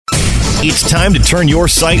It's time to turn your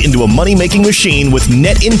site into a money-making machine with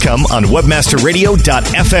net income on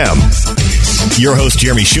webmasterradio.fm. Your host,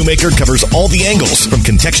 Jeremy Shoemaker, covers all the angles from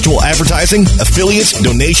contextual advertising, affiliates,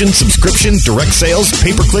 donation, subscription, direct sales,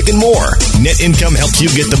 pay-per-click, and more. Net income helps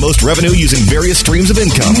you get the most revenue using various streams of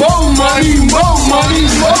income. More money, more money,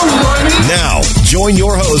 more money. Now, join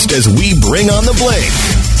your host as we bring on the blame,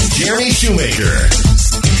 Jeremy Shoemaker.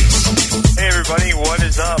 Hey everybody, what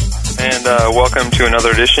is up? And welcome to another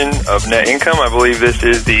edition of Net Income. I believe this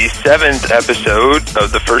is the 7th episode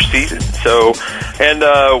of the first season.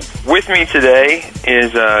 With me today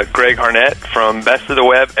is Greg Harnett from Best of the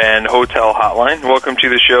Web and Hotel Hotline. Welcome to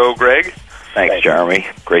the show, Greg. Thanks, Jeremy.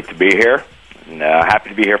 Great to be here. And happy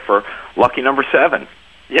to be here for lucky number 7.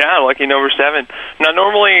 Yeah, lucky number 7. Now,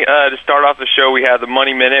 normally to start off the show, we have the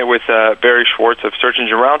Money Minute with Barry Schwartz of Search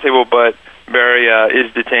Engine Roundtable, but Barry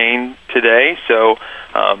is detained today, so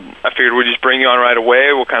I figured we'd just bring you on right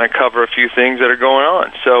away. We'll kind of cover a few things that are going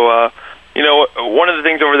on. So, one of the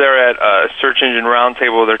things over there at Search Engine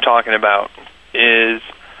Roundtable they're talking about is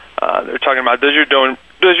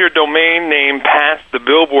does your domain name pass the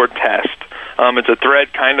Billboard test? It's a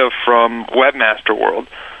thread kind of from Webmaster World.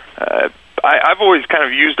 I've always kind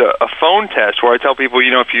of used a phone test where I tell people,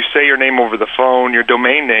 if you say your name over the phone, your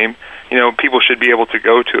domain name, people should be able to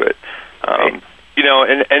go to it.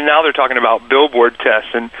 And now they're talking about Billboard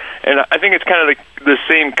tests, and I think it's kind of the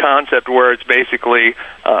same concept where it's basically,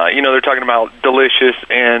 they're talking about Delicious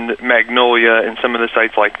and Magnolia and some of the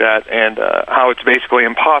sites like that, and how it's basically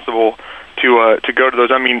impossible to go to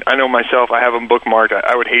those. I mean, I know myself, I have them bookmarked.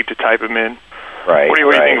 I would hate to type them in. Right. What do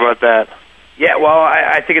you think about that? Yeah, well,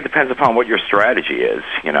 I think it depends upon what your strategy is.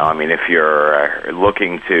 If you're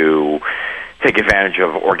looking to take advantage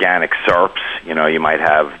of organic SERPs, you might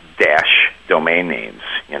have dash domain names.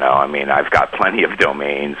 I've got plenty of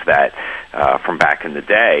domains that from back in the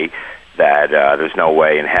day that there's no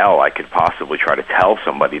way in hell I could possibly try to tell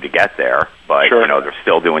somebody to get there, but sure. They're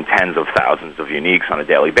still doing tens of thousands of uniques on a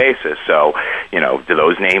daily basis. So, do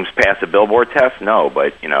those names pass a Billboard test? No,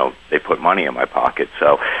 but they put money in my pocket.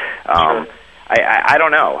 So, sure. I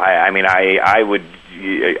don't know. I would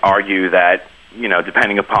argue that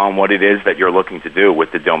depending upon what it is that you're looking to do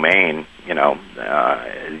with the domain,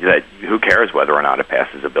 that who cares whether or not it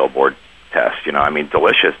passes a Billboard test?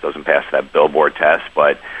 Delicious doesn't pass that Billboard test,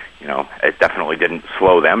 but it definitely didn't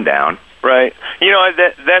slow them down. Right.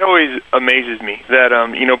 That always amazes me that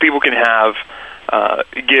people can have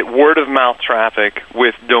get word of mouth traffic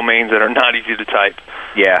with domains that are not easy to type.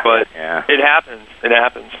 Yeah. But yeah. It happens. It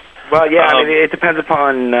happens. Well, yeah, it depends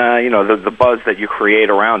upon, the buzz that you create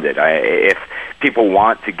around it. If people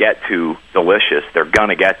want to get to Delicious, they're going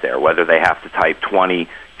to get there, whether they have to type 20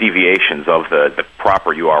 deviations of the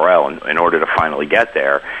proper URL in order to finally get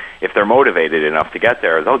there. If they're motivated enough to get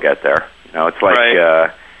there, they'll get there. It's like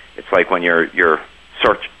right. It's like when you're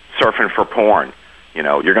surfing for porn.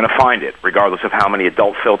 You're going to find it, regardless of how many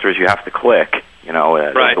adult filters you have to click.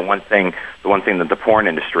 Right. The one thing that the porn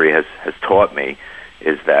industry has taught me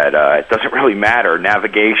is that it doesn't really matter.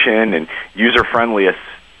 Navigation and user friendliness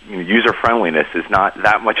is not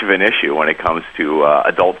that much of an issue when it comes to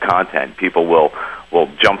adult content. People will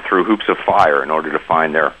jump through hoops of fire in order to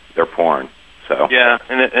find their porn. So yeah,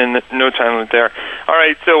 and no time limit there. All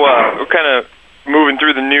right, so we're kind of moving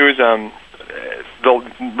through the news. The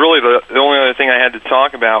only other thing I had to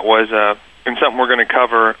talk about was, and something we're going to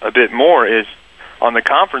cover a bit more is, on the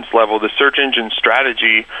conference level, the Search Engine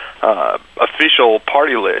Strategy official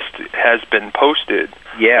party list has been posted.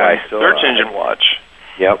 Yeah, I saw Search Engine Watch.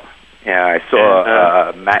 Yep. Yeah, I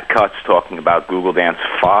saw Matt Cutts talking about Google Dance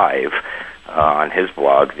 5 on his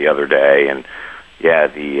blog the other day, and yeah,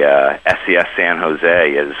 the SES San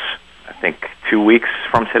Jose is, I think, 2 weeks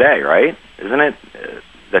from today, right? Isn't it?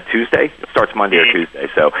 That Tuesday? It starts Monday or Tuesday.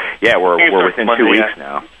 So yeah, we're within Monday, 2 weeks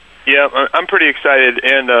now. Yeah, I'm pretty excited,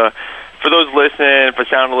 and for those listening, if I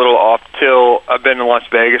sound a little off-till, I've been in Las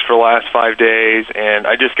Vegas for the last 5 days, and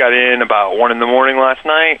I just got in about 1 in the morning last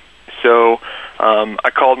night. So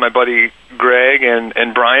I called my buddy Greg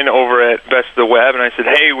and Brian over at Best of the Web, and I said,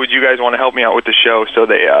 "Hey, would you guys want to help me out with the show?" So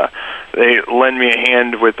they lend me a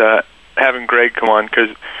hand with having Greg come on,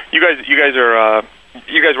 because you guys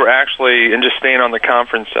were actually, and just staying on the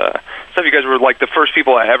conference stuff, you guys were like the first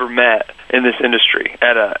people I ever met in this industry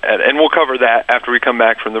and we'll cover that after we come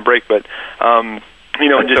back from the break. But That's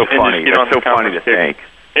so funny. That's so funny to think.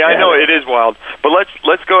 Yeah, I know, it is wild. But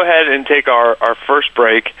let's go ahead and take our first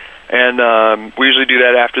break, and we usually do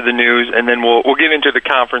that after the news, and then we'll get into the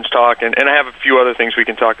conference talk, and I have a few other things we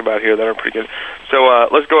can talk about here that are pretty good. So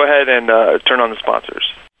let's go ahead and turn on the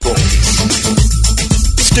sponsors. Cool.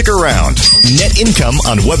 Stick around. Net income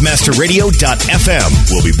on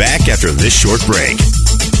webmasterradio.fm. We'll be back after this short break.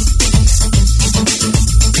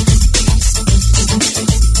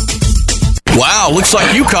 Wow, looks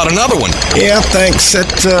like you caught another one. Yeah, thanks.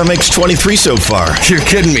 That makes 23 so far. You're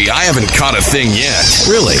kidding me. I haven't caught a thing yet.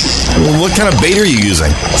 Really? Well, what kind of bait are you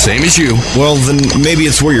using? Same as you. Well, then maybe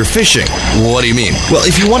it's where you're fishing. What do you mean? Well,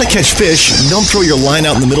 if you want to catch fish, don't throw your line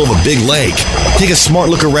out in the middle of a big lake. Take a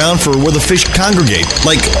smart look around for where the fish congregate,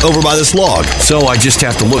 like over by this log. So I just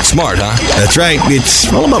have to look smart, huh? That's right.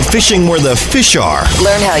 It's all about fishing where the fish are.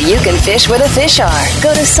 Learn how you can fish where the fish are.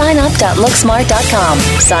 Go to signup.looksmart.com.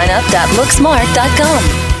 Signup.looksmart.com.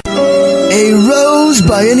 A rose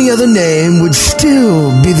by any other name would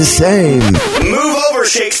still be the same. Move over,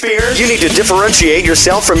 Shakespeare. You need to differentiate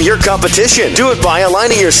yourself from your competition. Do it by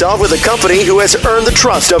aligning yourself with a company who has earned the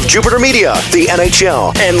trust of Jupiter Media, the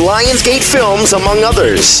NHL, and Lionsgate Films, among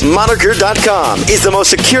others. Moniker.com is the most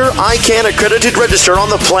secure ICANN accredited register on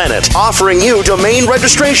the planet, offering you domain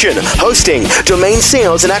registration, hosting, domain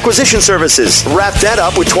sales, and acquisition services. Wrap that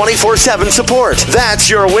up with 24/7 support. That's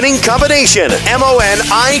your winning combination.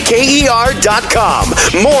 MONIKER.com.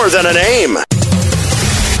 More than a name.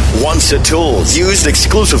 Once a tool used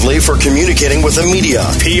exclusively for communicating with the media,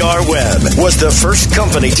 PR Web was the first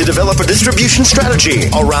company to develop a distribution strategy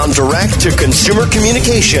around direct-to-consumer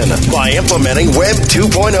communication by implementing Web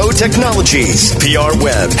 2.0 technologies. PR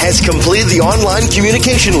Web has completed the online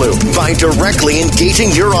communication loop by directly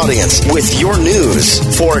engaging your audience with your news.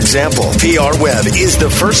 For example, PR Web is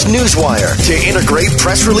the first newswire to integrate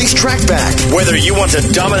press release trackback. Whether you want to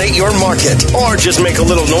dominate your market or just make a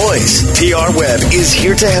little noise, PR Web is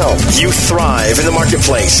here to help you thrive in the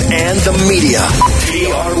marketplace and the media.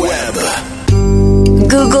 PR Web.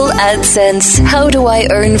 Google AdSense. How do I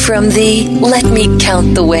earn from thee? Let me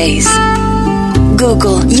count the ways.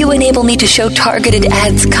 Google, you enable me to show targeted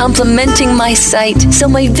ads complimenting my site so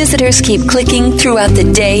my visitors keep clicking throughout the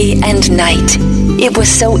day and night. It was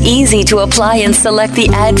so easy to apply and select the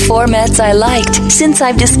ad formats I liked. Since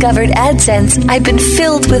I've discovered AdSense, I've been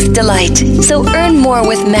filled with delight. So earn more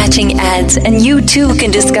with matching ads, and you too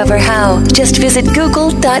can discover how. Just visit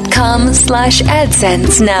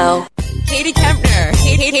google.com/AdSense now. Katie Kempner.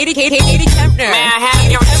 Katie Kempner. May I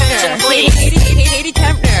have your attention, please? Katie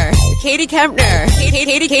Kempner. Katie Kempner.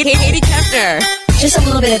 Katie Kempner. Just a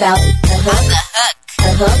little bit about the hook.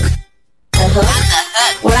 The hook. The hook.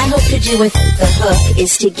 What I hope to do with the hook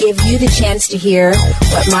is to give you the chance to hear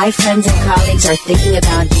what my friends and colleagues are thinking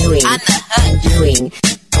about doing.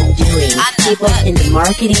 People in the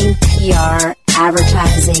marketing, PR,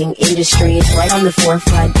 advertising industries right on the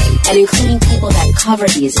forefront, and including people that cover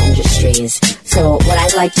these industries. So what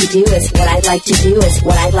I'd like to do is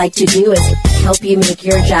help you make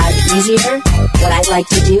your job easier. What I'd like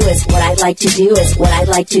to do is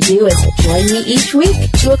join me each week,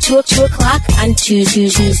 2 o'clock on Tuesday.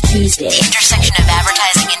 The intersection of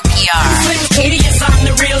advertising and PR. Slim Katie, yes, I'm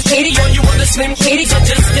the real Katie. All you other Slim Katies are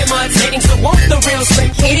just imitating. So won't the real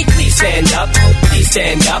Slim Katie please stand up? Please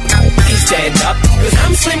stand up. Please stand up. Cause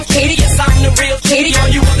I'm Slim Katie, yes, I'm the real Katie. All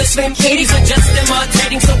you other Slim Katies are just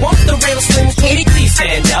imitating. So won't the real Slim Katie please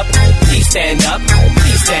stand up? Please stand up.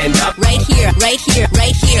 Please stand up. Right here. Right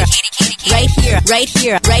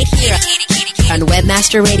here. On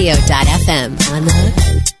webmasterradio.fm. On the hook.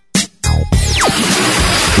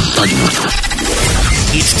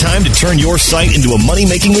 It's time to turn your site into a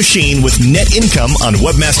money-making machine with net income on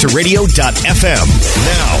webmasterradio.fm.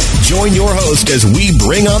 Now, join your host as we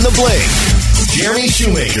bring on the bling, Jeremy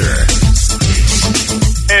Shoemaker.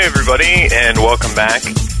 Hey, everybody, and welcome back.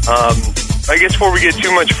 I guess before we get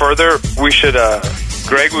too much further, we should,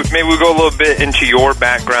 Greg, maybe we'll go a little bit into your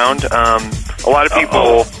background. A lot of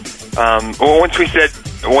people,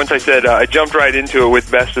 once I said I jumped right into it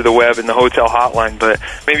with Best of the Web and the hotel hotline, but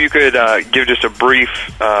maybe you could give just a brief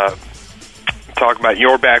talk about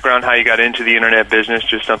your background, how you got into the internet business,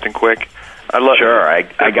 just something quick. Sure, I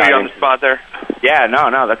got on the spot there. Yeah,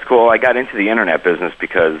 no, that's cool. I got into the internet business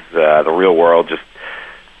because the real world just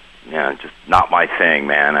not my thing,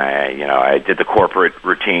 man. I did the corporate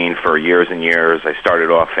routine for years and years. I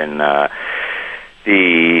started off in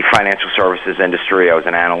the financial services industry. I was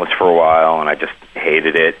an analyst for a while, and I just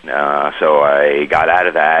hated it. So I got out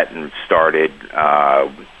of that and started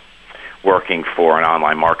working for an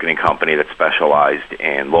online marketing company that specialized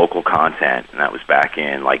in local content, and that was back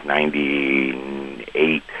in like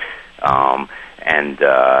 98. And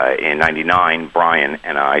in 99, Brian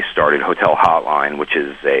and I started Hotel Hotline, which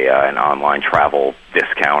is an online travel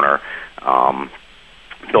discounter.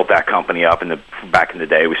 Built that company up back in the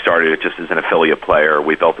day. We started it just as an affiliate player.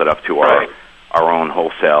 We built it up to our own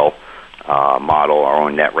wholesale model, our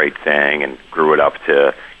own net rate thing, and grew it up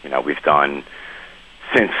to, we've done,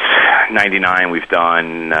 since 99, we've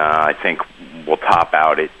done, I think we'll top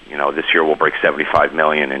out at, this year we'll break $75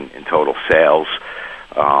 million in total sales.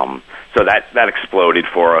 So that exploded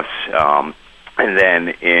for us. And then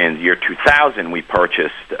in the year 2000, we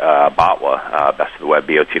purchased BOTWA, Best of the Web,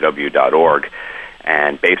 BOTW.org,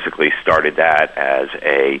 and basically started that as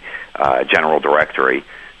a general directory.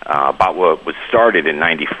 BOTWA was started in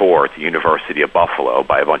 '94 at the University of Buffalo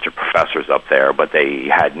by a bunch of professors up there, but they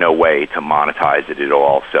had no way to monetize it at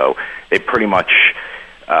all. So they pretty much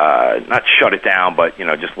not shut it down, but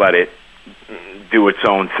just let it do its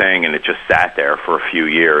own thing, and it just sat there for a few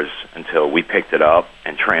years until we picked it up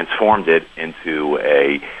and transformed it into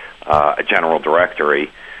a general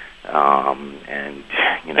directory. And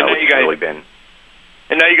it's really been.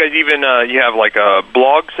 And now you guys even you have like a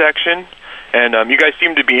blog section. And you guys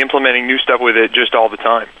seem to be implementing new stuff with it just all the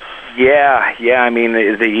time. Yeah. I mean,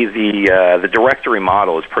 the directory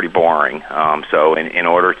model is pretty boring. So in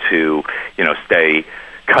order to stay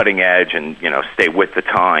cutting edge and stay with the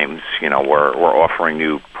times, we're offering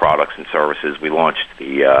new products and services. We launched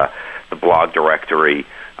the blog directory.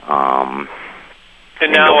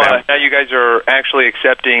 And now you guys are actually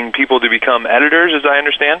accepting people to become editors, as I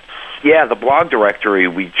understand? Yeah, the blog directory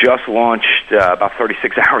we just launched about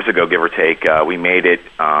 36 hours ago, give or take. We made it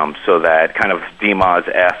so that kind of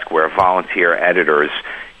DMOZ-esque, where volunteer editors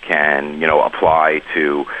can, apply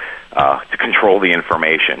to control the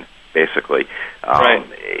information, basically. Right.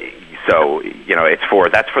 So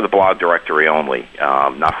that's for the blog directory only,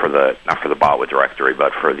 not for the BOTWA directory,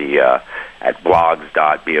 but for the at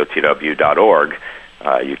blogs.botw.org.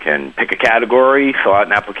 You can pick a category, fill out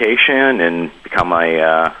an application, and become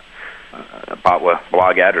a BOTWA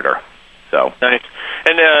blog editor. So nice.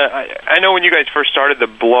 And I know when you guys first started the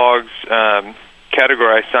blogs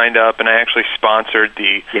category, I signed up and I actually sponsored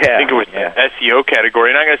the SEO category.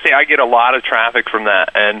 And I'm going to say I get a lot of traffic from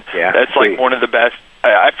that, and that's like one of the best.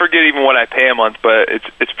 I forget even what I pay a month, but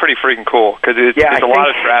it's pretty freaking cool because it's a lot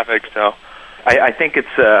of traffic. So. I think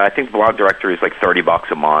it's I think the blog directory is like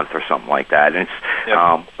 $30 a month or something like that, and it's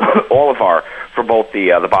all of for both the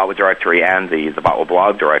BOTWA directory and the BOTWA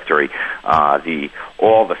blog directory.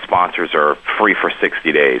 All the sponsors are free for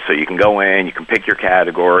 60 days, so you can go in, you can pick your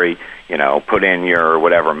category, put in your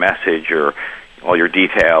whatever message or all your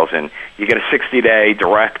details, and you get a 60-day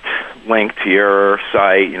direct link to your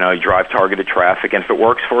site. You drive targeted traffic, and if it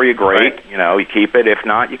works for you, great. Right. You keep it. If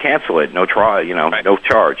not, you cancel it. No try. No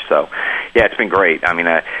charge. So, yeah, it's been great. I mean,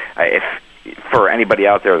 if for anybody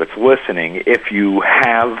out there that's listening, if you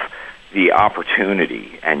have the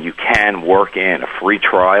opportunity and you can work in a free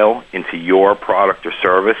trial into your product or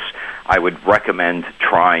service, I would recommend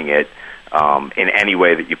trying it in any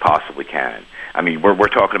way that you possibly can. I mean, we're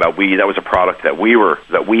talking about that was a product that we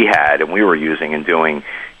had and we were using and doing,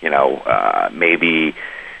 maybe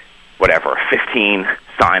 15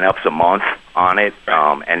 sign-ups a month on it,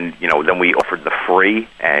 and then we offered the free,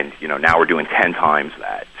 and now we're doing 10 times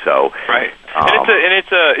that. So right,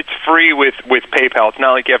 it's free with PayPal. It's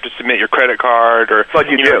not like you have to submit your credit card or but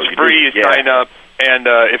you do. It's free. You sign up. And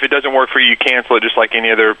if it doesn't work for you, you cancel it just like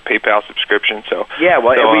any other PayPal subscription. So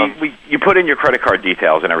you put in your credit card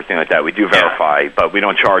details and everything like that. We do verify, but we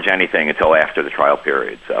don't charge anything until after the trial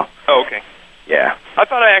period. So okay. Yeah. I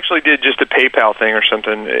thought I actually did just a PayPal thing or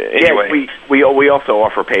something. Anyway. Yeah, we also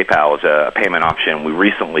offer PayPal as a payment option. We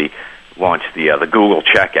recently launched the Google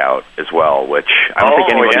Checkout as well, which I don't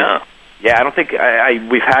think anybody. Yeah, I don't think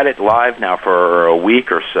we've had it live now for a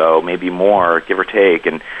week or so, maybe more, give or take,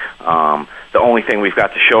 and the only thing we've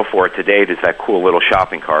got to show for it to date is that cool little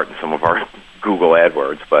shopping cart in some of our Google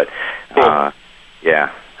AdWords. But outside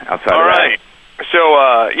of that. All right. So,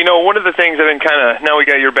 one of the things I've been now we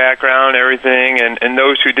got your background and everything, and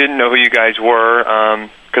those who didn't know who you guys were,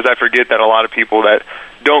 because I forget that a lot of people that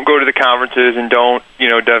don't go to the conferences and don't,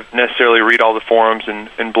 necessarily read all the forums and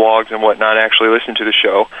blogs and whatnot actually listen to the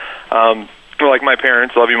show. Like my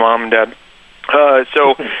parents, love you, Mom and Dad.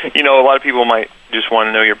 So, a lot of people might just want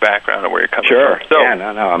to know your background and where you're coming from. So, yeah,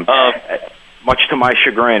 no. Much to my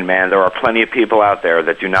chagrin, man, there are plenty of people out there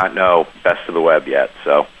that do not know Best of the Web yet,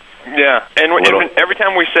 so... Yeah, and every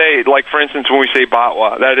time we say, like, for instance, when we say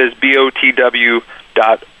BOTWA, that is BOTW.org,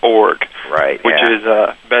 right? Which is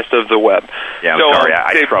Best of the Web. Yeah, I'm sorry,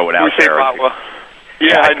 I throw it out there. BOTWA.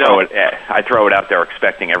 Yeah, I know. I throw it out there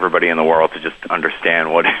expecting everybody in the world to just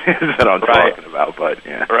understand what it is that I'm talking about, but,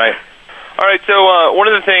 yeah. Right. All right, so one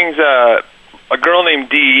of the things a girl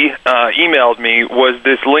named Dee emailed me was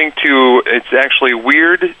this link to, it's actually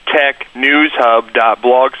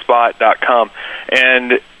weirdtechnewshub.blogspot.com,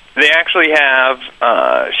 and they actually have,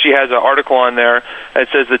 she has an article on there that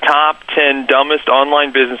says the top 10 dumbest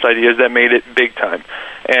online business ideas that made it big time.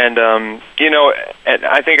 And, and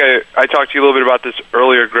I think I talked to you a little bit about this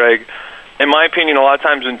earlier, Greg. In my opinion, a lot of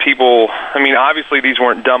times when people, obviously these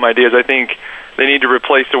weren't dumb ideas. I think they need to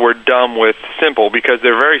replace the word dumb with simple, because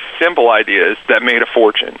they're very simple ideas that made a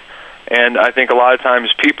fortune. And I think a lot of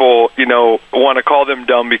times people, want to call them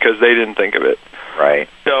dumb because they didn't think of it. Right.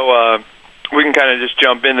 So, we can kind of just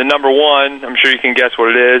jump in. The number one, I'm sure you can guess what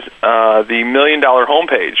it is, the $1 Million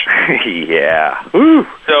homepage. Yeah. Woo.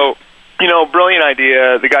 So, brilliant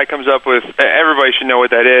idea. The guy comes up with, everybody should know what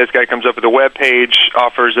that is. The guy comes up with a web page,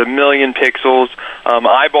 offers 1 million pixels.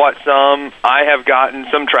 I bought some. I have gotten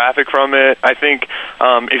some traffic from it. I think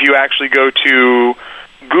if you actually go to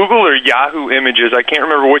Google or Yahoo Images, I can't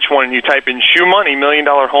remember which one, and you type in Shoe Money $1 Million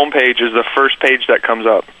homepage is the first page that comes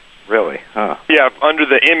up. Really? Huh. Yeah, under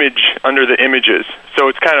the images. So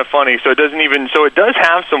it's kind of funny. So it does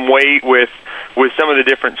have some weight with some of the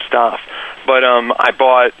different stuff. But I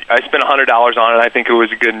spent $100 on it. I think it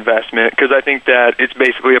was a good investment because I think that it's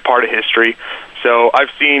basically a part of history. So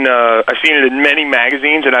I've seen it in many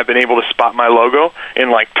magazines, and I've been able to spot my logo in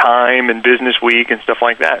like Time and Business Week and stuff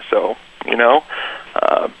like that. So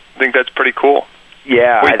I think that's pretty cool.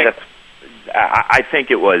 Yeah, I think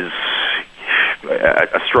it was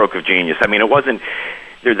a stroke of genius. It wasn't.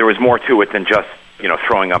 There was more to it than just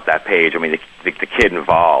throwing up that page. The kid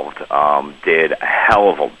involved did a hell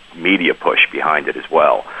of a media push behind it as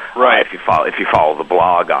well. Right. If you follow the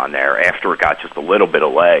blog on there, after it got just a little bit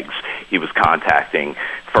of legs, he was contacting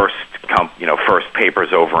first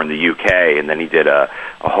papers over in the UK, and then he did a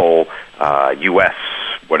whole U.S.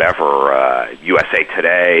 USA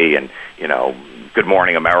Today, and Good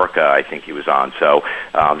Morning America, I think he was on. So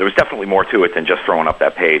there was definitely more to it than just throwing up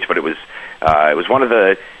that page. But it was one of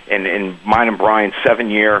the, in mine and Brian's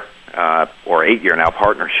 7-year or 8-year now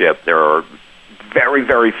partnership, there are very,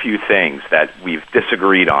 very few things that we've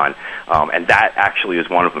disagreed on, and that actually is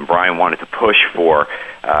one of them. Brian wanted to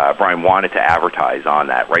advertise on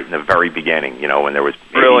that right in the very beginning, when there was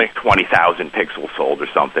maybe 20,000 pixels sold or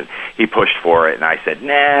something. He pushed for it, and I said,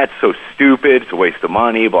 nah, it's so stupid, it's a waste of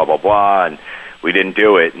money, blah, blah, blah, and we didn't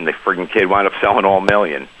do it, and the friggin' kid wound up selling all $1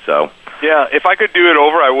 million, so... Yeah, if I could do it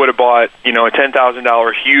over, I would have bought, a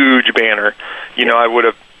 $10,000 huge banner. I would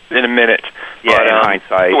have in a minute. Yeah, but, in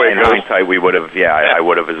hindsight, we would have. Yeah, I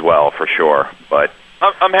would have as well for sure. But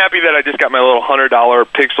I'm happy that I just got my little $100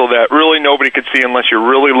 pixel that really nobody could see unless you're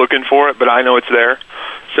really looking for it. But I know it's there,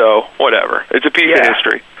 so whatever. It's a piece of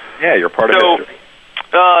history. Yeah, you're part of history.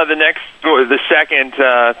 The second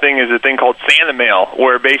thing is a thing called Santa Mail,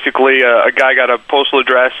 where basically a guy got a postal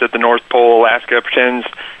address at the North Pole, Alaska, pretends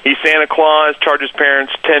he's Santa Claus, charges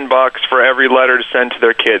parents $10 for every letter to send to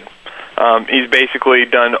their kid. He's basically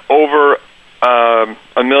done over $1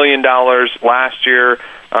 million last year.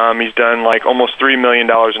 He's done like almost $3 million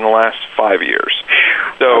in the last 5 years.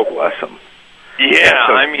 So bless him. Yeah,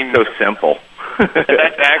 so simple.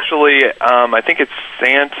 That's actually, I think it's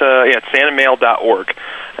SantaMail.org.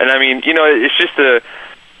 And it's just the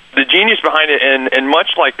genius behind it, and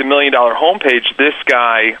much like the $1 Million homepage, this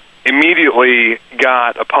guy immediately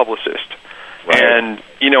got a publicist. Right. And,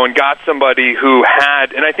 and got somebody who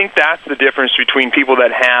had, and I think that's the difference between people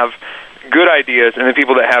that have good ideas and the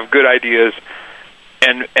people that have good ideas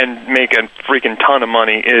and make a freaking ton of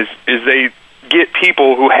money is they get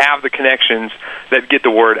people who have the connections that get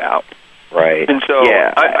the word out. Right. And so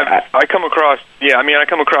I come across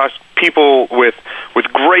people with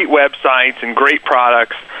great websites and great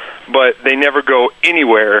products, but they never go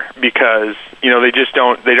anywhere because they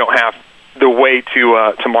don't have the way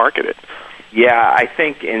to market it. Yeah, I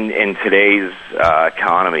think in today's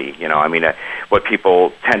economy, what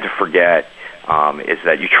people tend to forget is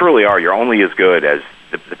that you truly are. You're only as good as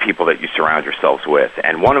the people that you surround yourselves with.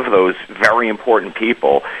 And one of those very important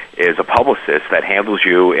people is a publicist that handles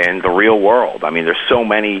you in the real world. There's so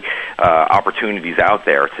many opportunities out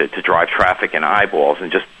there to drive traffic and eyeballs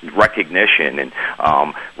and just recognition, and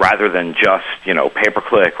rather than just,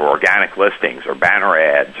 pay-per-click or organic listings or banner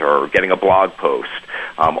ads or getting a blog post,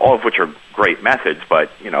 all of which are great methods,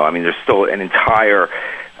 but, there's still an entire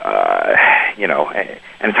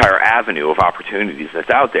avenue of opportunities that's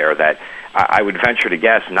out there that I would venture to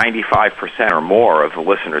guess 95% or more of the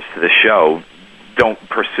listeners to this show don't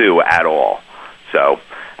pursue at all. So,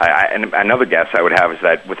 and another guess I would have is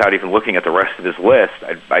that without even looking at the rest of his list,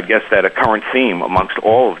 I'd guess that a current theme amongst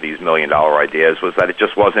all of these $1 million ideas was that it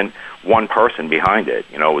just wasn't one person behind it.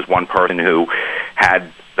 It was one person who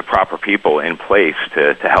had the proper people in place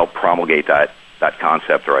to help promulgate that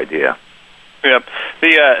concept or idea. Yep.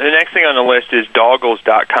 The next thing on the list is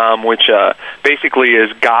Doggles.com, which basically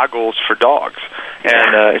is goggles for dogs.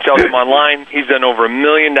 And it sells them online. He's done over $1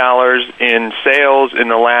 million in sales in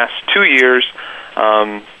the last 2 years.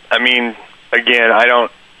 I mean, again, I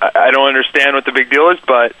don't understand what the big deal is,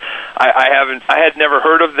 but I had never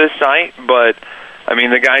heard of this site, but I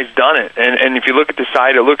mean, the guy's done it. And if you look at the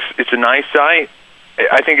site, it's a nice site.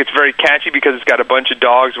 I think it's very catchy because it's got a bunch of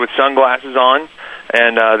dogs with sunglasses on.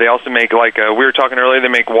 And they also make, like we were talking earlier, they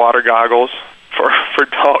make water goggles for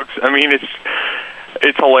dogs. I mean,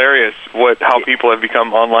 it's hilarious how people have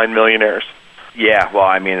become online millionaires. Yeah, well,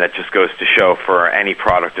 I mean, that just goes to show for any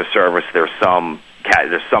product or service, there's some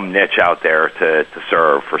niche out there to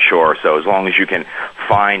serve for sure. So as long as you can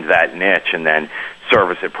find that niche and then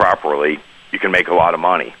service it properly, you can make a lot of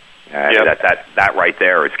money. Yep. That right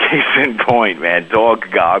there is case in point, man. Dog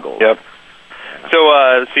goggles. Yep. So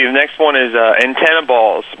let's see. The next one is Antenna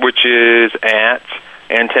Balls, which is at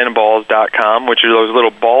antennaballs.com, which are those little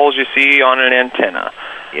balls you see on an antenna.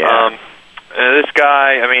 Yeah. This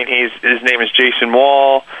guy, I mean, his name is Jason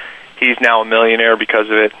Wall. He's now a millionaire because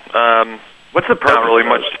of it. What's the purpose? Not really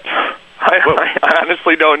much. I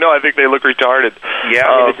honestly don't know. I think they look retarded. Yeah.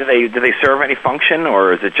 I mean, do they serve any function,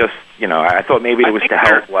 or is it just, I thought maybe it was to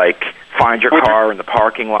help, like, find your car in the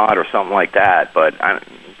parking lot or something like that, but I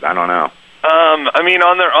don't know. I mean,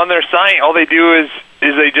 on their site, all they do is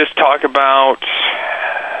they just talk about.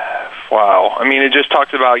 Wow. I mean, it just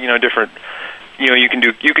talks about different. You can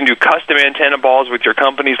do custom antenna balls with your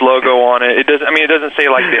company's logo on it. It doesn't say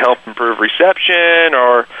like to help improve reception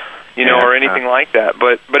or or anything like that.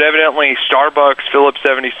 But evidently, Starbucks, Phillips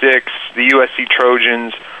 76, the USC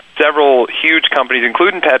Trojans, several huge companies,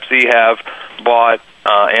 including Pepsi, have bought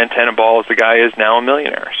antenna balls. The guy is now a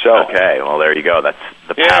millionaire. So okay, well there you go. That's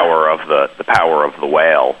the power of the power of the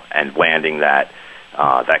whale, and landing that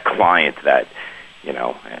client that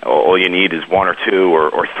all you need is one or two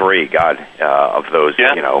or three, of those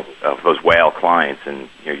of those whale clients, and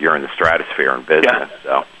you're in the stratosphere in business.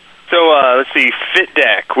 Yeah. So let's see,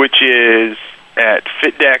 FitDeck, which is at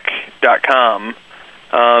fitdeck.com.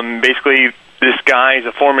 Basically, this guy is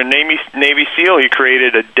a former Navy SEAL. He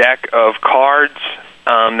created a deck of cards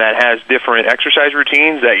that has different exercise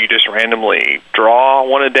routines that you just randomly draw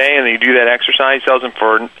one a day, and then you do that exercise. He sells them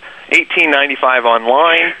for $18.95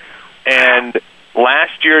 online, and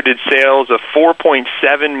last year did sales of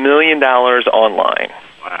 $4.7 million online.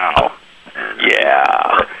 Wow.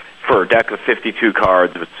 Yeah. For a deck of 52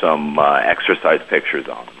 cards with some exercise pictures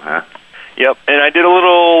on them, huh? Yep, and I did a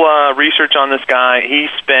little research on this guy. He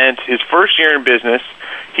spent his first year in business,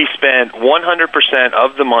 he spent 100%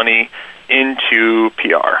 of the money into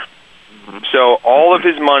PR. Mm-hmm. So all of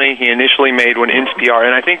his money he initially made went into PR,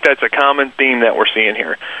 and I think that's a common theme that we're seeing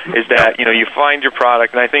here, is that, you find your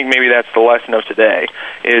product, and I think maybe that's the lesson of today,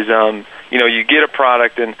 is, you get a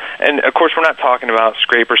product, and of course we're not talking about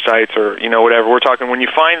scraper sites or, whatever. We're talking when you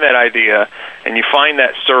find that idea and you find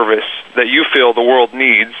that service that you feel the world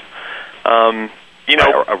needs, a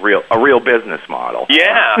real business model.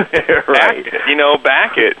 Yeah. Right.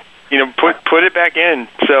 Back it. Put it back in.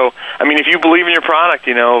 So, I mean, if you believe in your product,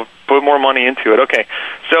 put more money into it. Okay.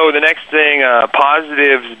 So the next thing,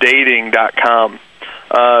 positivesdating.com.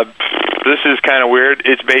 This is kind of weird.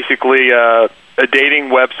 It's basically a dating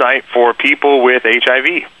website for people with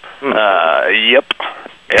HIV. Yep.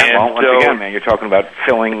 Yeah, well, once again, man, you're talking about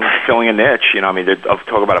filling a niche.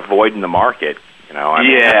 Talk about avoiding the market.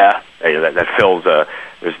 That fills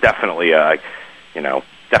there's definitely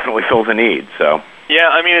definitely fills a need. So yeah,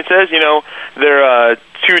 I mean, it says there are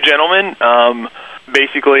two gentlemen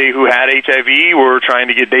basically who had HIV were trying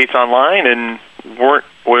to get dates online and were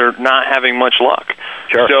not having much luck.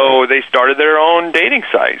 Sure. So they started their own dating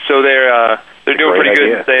site. So they're doing pretty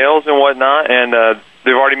good in sales and whatnot, and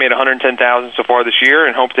they've already made $110,000 so far this year,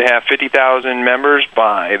 and hope to have 50,000 members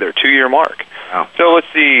by their 2-year mark. Wow. So let's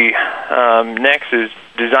see. Next is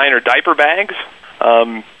Designer Diaper Bags.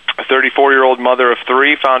 A 34-year-old mother of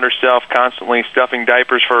 3 found herself constantly stuffing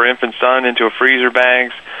diapers for her infant son into a freezer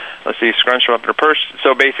bags. Let's see, scrunched them up in her purse.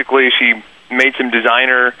 So basically, she made some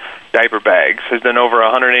designer diaper bags. Has done over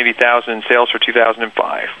 $180,000 in sales for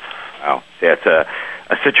 2005. Wow, that's a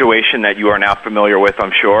situation that you are now familiar with,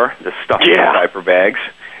 I'm sure. The stuffing diaper bags.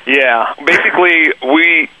 Yeah, basically,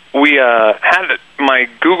 we had my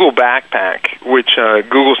Google backpack, which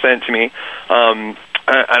Google sent to me.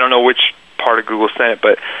 I don't know which part of Google sent it,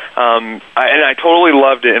 but I totally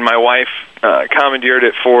loved it, and my wife commandeered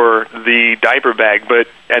it for the diaper bag, but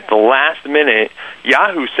at the last minute,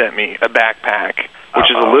 Yahoo sent me a backpack, which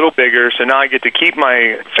is a little bigger, so now I get to keep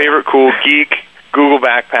my favorite cool geek Google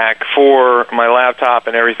backpack for my laptop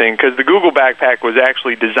and everything, because the Google backpack was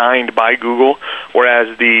actually designed by Google,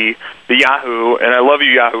 whereas the Yahoo, and I love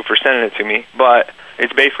you, Yahoo, for sending it to me, but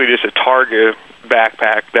it's basically just a Target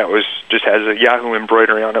backpack that just has a Yahoo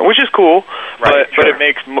embroidery on it, which is cool, but it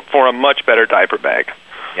makes for a much better diaper bag.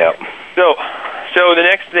 Yep. So the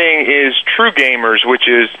next thing is True Gamers, which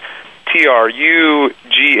is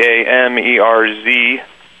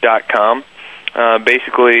TruGamerz.com.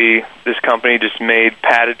 Basically, this company just made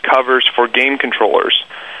padded covers for game controllers,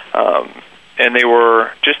 and they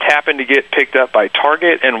just happened to get picked up by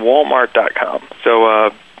Target and Walmart.com.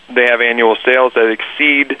 So they have annual sales that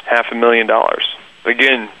exceed $500,000.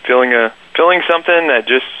 Again, filling something that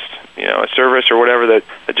just, a service or whatever that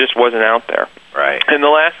just wasn't out there. Right. And the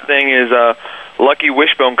last thing is Lucky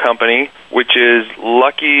Wishbone Company, which is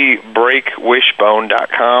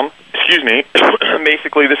LuckyBreakWishbone.com. Excuse me.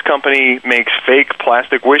 Basically, this company makes fake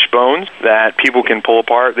plastic wishbones that people can pull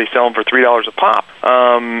apart. They sell them for $3 a pop.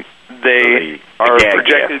 They are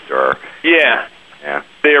projected. Yeah.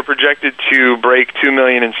 They are projected to break $2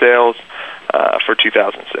 million in sales for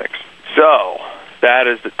 2006. So that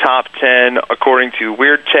is the top 10 according to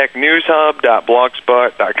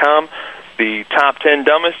WeirdTechNewsHub.blogspot.com. The top 10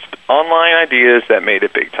 dumbest online ideas that made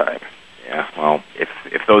it big time. Yeah, well, if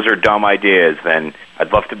those are dumb ideas, then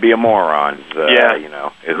I'd love to be a moron.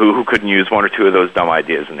 Who couldn't use one or two of those dumb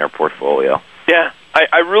ideas in their portfolio? Yeah,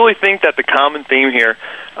 I really think that the common theme here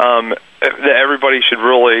that everybody should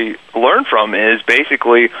really learn from is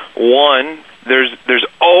basically, one, there's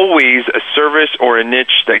always a service or a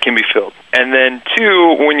niche that can be filled. And then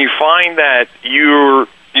two, when you find that you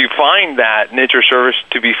find that niche or service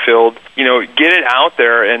to be filled, get it out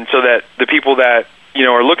there, and so that the people that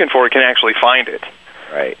are looking for it can actually find it.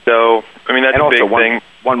 Right. So, that's a big thing.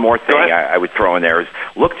 One more thing I would throw in there is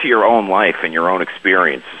look to your own life and your own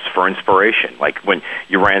experiences for inspiration. Like when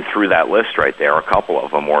you ran through that list right there, a couple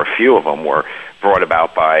of them or a few of them were brought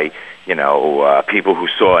about by people who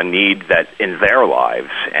saw a need that in their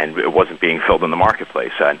lives and it wasn't being filled in the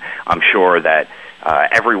marketplace. And I'm sure that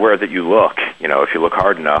everywhere that you look, if you look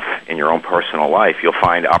hard enough in your own personal life, you'll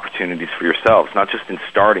find opportunities for yourselves, not just in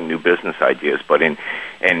starting new business ideas, but in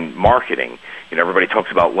marketing. Everybody talks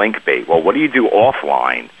about link bait. Well, what do you do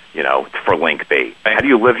offline, for link bait? How do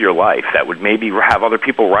you live your life that would maybe have other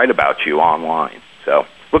people write about you online? So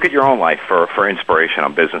look at your own life for inspiration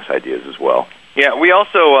on business ideas as well. Yeah, we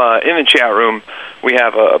also, in the chat room, we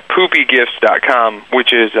have poopygifts.com,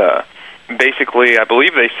 which is basically, I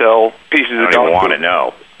believe they sell pieces of dog food. I don't even want to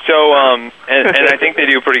know. So, and I think they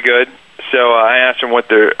do pretty good. So I asked them what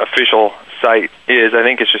their official site is. I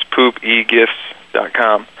think it's just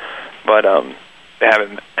poopygifts.com. But they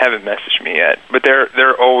haven't messaged me yet. But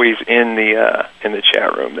they're always in the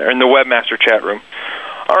chat room. They're in the Webmaster chat room.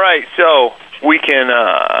 All right, so we're going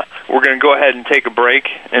to go ahead and take a break,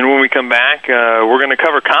 and when we come back, we're going to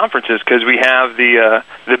cover conferences because we have the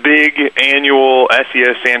big annual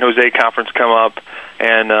SES San Jose conference come up,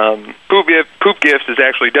 and Poop Gifts is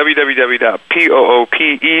actually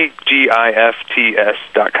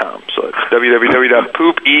www.poopegifts.com. So it's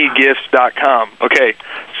www.poopegifts.com. Okay,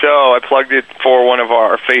 so I plugged it for one of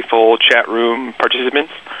our faithful chat room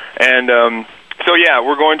participants, and so, yeah,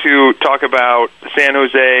 we're going to talk about the San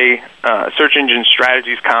Jose Search Engine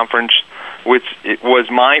Strategies Conference, which it was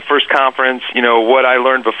my first conference, what I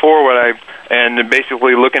learned before, and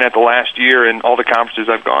basically looking at the last year and all the conferences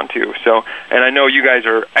I've gone to. So, and I know you guys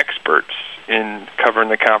are experts in covering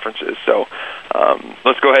the conferences. So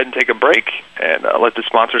let's go ahead and take a break and let the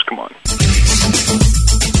sponsors come on.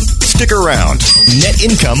 Stick around. Net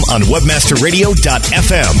Income on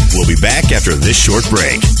WebmasterRadio.fm. We'll be back after this short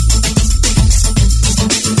break.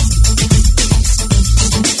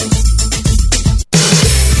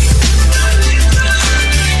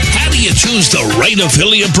 Choose the right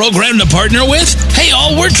affiliate program to partner with? Hey,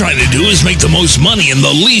 all we're trying to do is make the most money in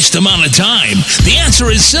the least amount of time. The answer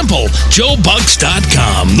is simple.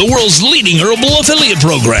 JoeBucks.com, the world's leading herbal affiliate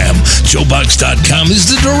program. JoeBucks.com is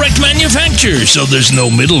the direct manufacturer, so there's no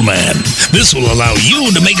middleman. This will allow you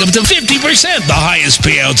to make up to 50% the highest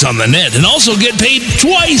payouts on the net and also get paid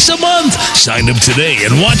twice a month. Sign up today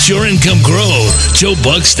and watch your income grow.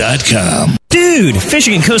 JoeBucks.com. Dude,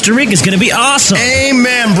 fishing in Costa Rica is going to be awesome.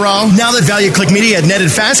 Amen, bro. Now that Value Click Media at Net and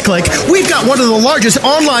FastClick, we've got one of the largest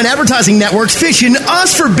online advertising networks fishing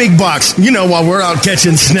us for big bucks. You know, while we're out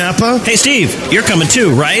catching snapper. Hey, Steve, you're coming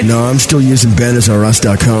too, right? No, I'm still using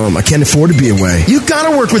BenazRUs.com. I can't afford to be away. You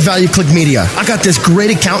gotta work with Value Click Media. I got this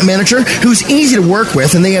great account manager who's easy to work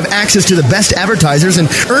with, and they have access to the best advertisers and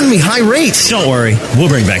earn me high rates. Don't worry, we'll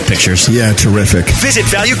bring back pictures. Yeah, terrific. Visit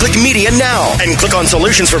Value Click Media now and click on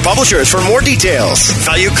Solutions for Publishers for more details.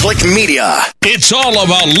 Value Click Media. It's all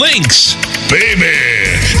about links, baby.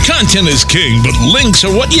 Content is king, but links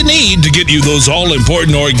are what you need to get you those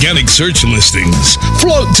all-important organic search listings.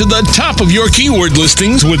 Float to the top of your keyword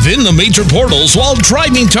listings within the major portals while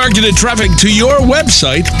driving targeted traffic to your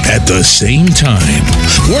website at the same time.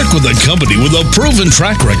 Work with a company with a proven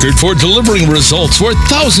track record for delivering results for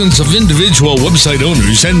thousands of individual website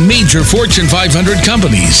owners and major Fortune 500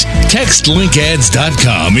 companies.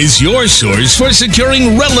 TextLinkAds.com is your source for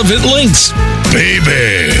securing relevant links.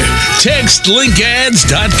 Baby,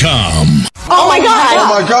 TextLinkAds.com. Oh my God! Oh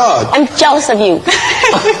my God! I'm jealous of you.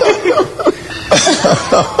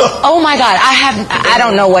 Oh my God! I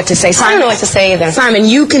don't know what to say. Simon, I don't know what to say either. Simon,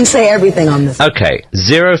 you can say everything on this. Okay,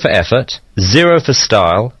 0 for effort, 0 for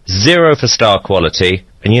style, 0 for star quality,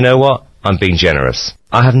 and you know what? I'm being generous.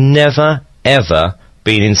 I have never, ever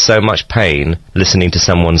been in so much pain listening to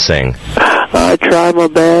someone sing. I try my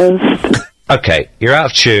best. Okay, you're out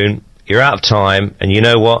of tune, you're out of time, and you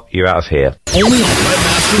know what? You're out of here. Only on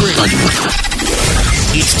Webmaster Radio.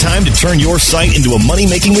 It's time to turn your site into a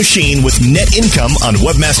money-making machine with net income on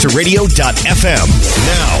webmasterradio.fm.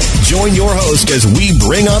 Now, join your host as we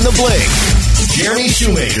bring on the bling, Jeremy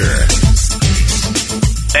Shoemaker.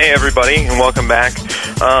 Hey, everybody, and welcome back.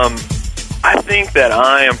 I think that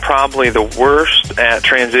I am probably the worst at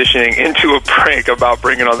transitioning into a break about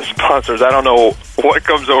bringing on the sponsors. I don't know what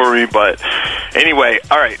comes over me, but anyway,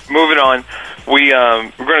 all right, moving on. We're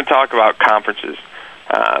going to talk about conferences.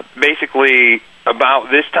 Basically, about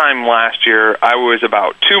this time last year, I was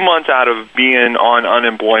about 2 months out of being on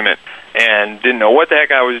unemployment and didn't know what the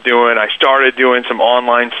heck I was doing. I started doing some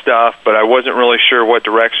online stuff, but I wasn't really sure what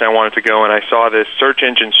direction I wanted to go, and I saw this search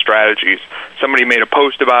engine strategies. Somebody made a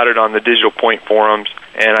post about it on the Digital Point forums,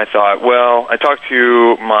 and I thought, well, I talked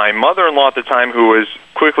to my mother-in-law at the time, who was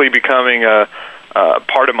quickly becoming a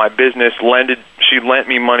part of my business. She lent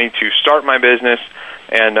me money to start my business,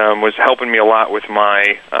 and was helping me a lot with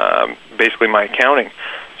my basically my accounting.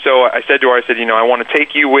 So I said to her, I want to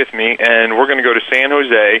take you with me, and we're going to go to San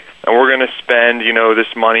Jose, and we're going to spend,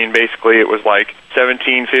 this money. And basically it was like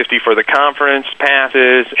 $1,750 for the conference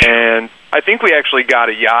passes, and I think we actually got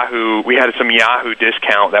we had some Yahoo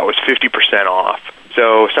discount that was 50% off.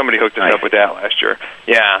 So somebody hooked us up with that last year.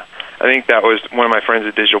 Yeah, I think that was one of my friends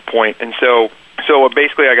at Digital Point. And so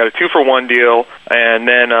basically I got a 2-for-1 deal, and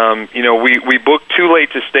then we booked too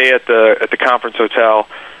late to stay at the conference hotel,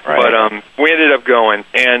 but we ended up going,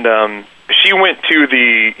 and she went to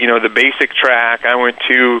the basic track. I went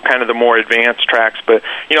to kind of the more advanced tracks, but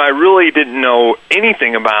I really didn't know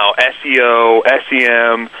anything about SEO,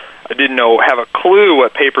 SEM. I didn't have a clue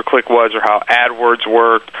what pay-per-click was or how AdWords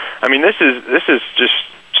worked. I mean, this is just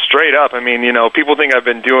straight up. I mean, people think I've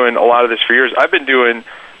been doing a lot of this for years. I've been doing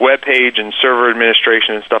web page and server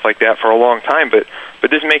administration and stuff like that for a long time, but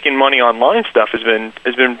this making money online stuff has been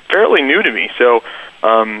fairly new to me. So,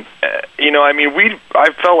 I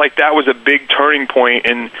felt like that was a big turning point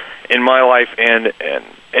in my life, and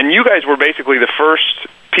you guys were basically the first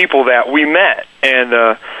people that we met, and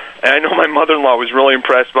I know my mother-in-law was really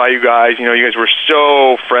impressed by you guys. You guys were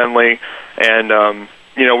so friendly, and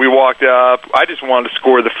we walked up. I just wanted to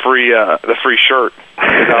score the free shirt.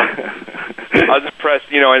 I was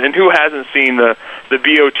impressed, and who hasn't seen the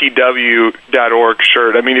BOTW.org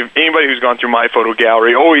shirt? I mean, if anybody who's gone through my photo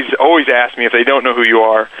gallery always asks me, if they don't know who you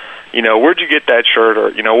are, where'd you get that shirt,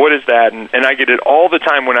 or what is that? And I get it all the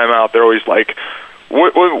time when I'm out. They're always like,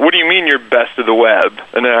 what do you mean you're best of the web?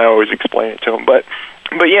 And then I always explain it to them. But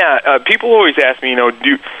yeah, people always ask me,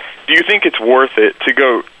 do you think it's worth it to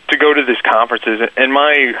go to these conferences? And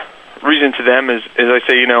my reason to them is I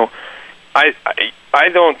say, I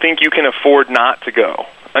don't think you can afford not to go.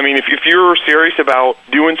 I mean, if you're serious about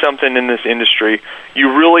doing something in this industry,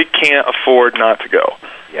 you really can't afford not to go.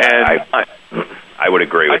 Yeah, and I would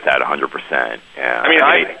agree with that 100%.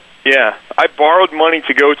 Yeah. I borrowed money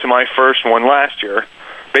to go to my first one last year.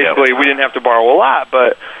 Basically, we didn't have to borrow a lot,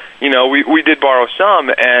 but we did borrow some,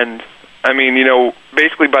 and I mean,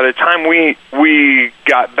 basically by the time we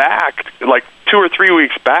got back, like 2 or 3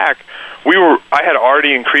 weeks back, I had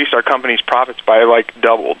already increased our company's profits by like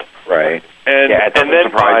doubled. Right. And it doesn't then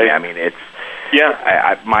surprise me. I mean,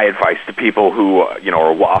 my advice to people who are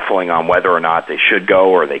waffling on whether or not they should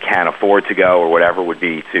go or they can't afford to go or whatever would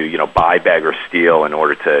be to buy, beg, or steal in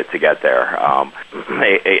order to get there.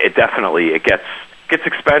 It definitely gets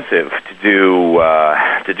expensive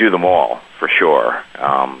to do them all, for sure.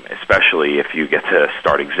 Especially if you get to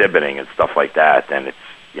start exhibiting and stuff like that, then it's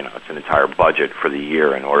an entire budget for the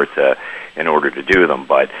year in order to do them.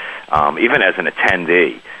 But even as an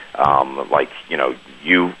attendee, like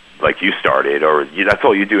you started, or that's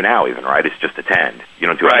all you do now, even, right? It's just attend. You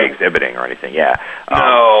don't do any exhibiting or anything. Yeah.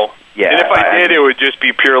 No. Yeah. And if I did, it would just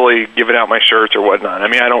be purely giving out my shirts or whatnot. I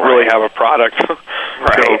mean, I don't really have a product.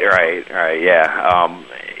 Right. Yeah.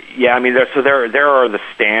 Yeah, I mean, there are the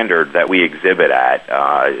standard that we exhibit at,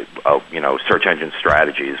 search engine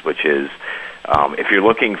strategies, which is if you're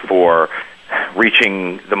looking for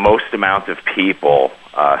reaching the most amount of people,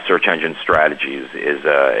 search engine strategies is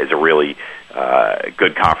a really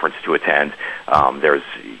good conference to attend. There's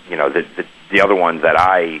the other one that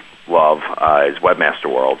I love is Webmaster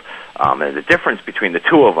World, and the difference between the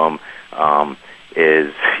two of them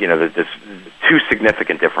is there's two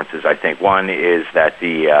significant differences. I think one is that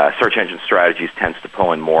the search engine strategies tends to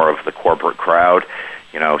pull in more of the corporate crowd.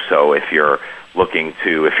 So if you're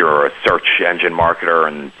a search engine marketer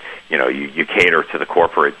and you cater to the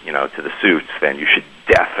corporate, to the suits, then you should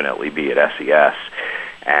definitely be at SES.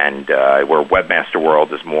 And where Webmaster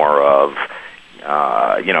World is more of,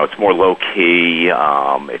 it's more low key.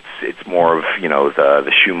 It's more of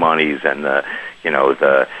the shoe monies and the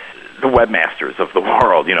webmasters of the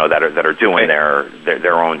world, that are doing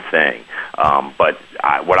their own thing. But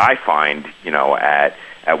what I find, at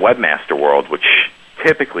Webmaster World, which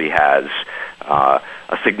typically has a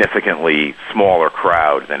significantly smaller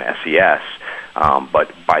crowd than SES,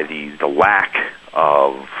 but by the lack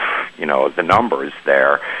of the numbers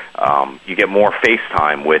there, you get more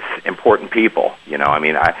FaceTime with important people.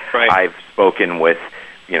 I've spoken with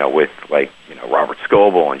Robert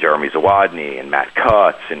Scoble and Jeremy Zawadny and Matt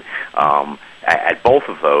Cutts and at both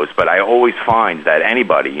of those, but I always find that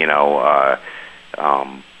anybody,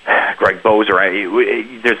 Greg Bozer,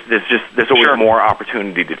 there's always more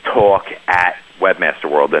opportunity to talk at Webmaster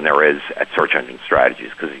World than there is at Search Engine Strategies,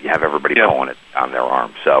 because you have everybody pulling it on their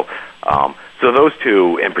arm. So those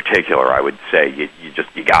two in particular, I would say you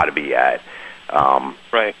got to be at.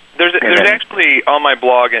 Right. There's actually on my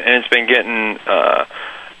blog, and it's been getting a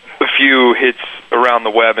few hits around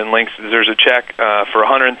the web and links. There's a check for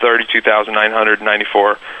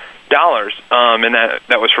 $132,994. And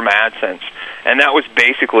that was from AdSense, and that was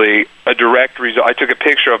basically a direct result. I took a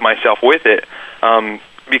picture of myself with it,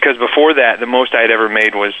 because before that, the most I had ever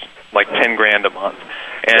made was like $10,000 a month,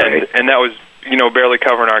 and that was barely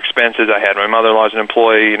covering our expenses. I had my mother-in-law as an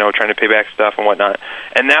employee, trying to pay back stuff and whatnot,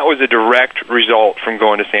 and that was a direct result from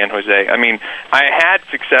going to San Jose. I mean, I had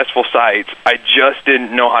successful sites, I just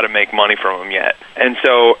didn't know how to make money from them yet, and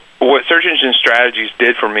so what Search Engine Strategies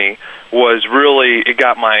did for me was really, it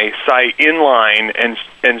got my site in line and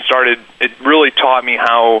it really taught me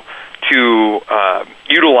how to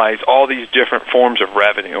utilize all these different forms of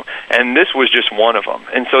revenue, and this was just one of them.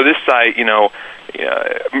 And so this site,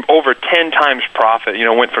 over 10 times profit,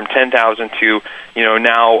 went from 10,000 to,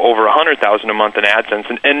 now over 100,000 a month in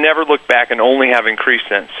AdSense, and never looked back and only have increased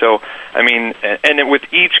since. So, I mean, and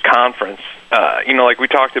with each conference, like we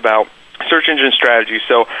talked about, Search Engine Strategy.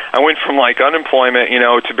 So I went from unemployment,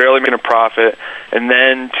 to barely making a profit, and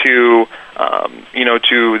then to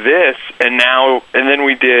this, and then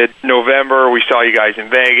we did November. We saw you guys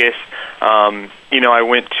in Vegas. I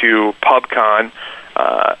went to PubCon,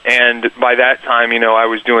 and by that time, I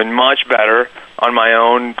was doing much better on my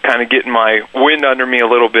own, kind of getting my wind under me a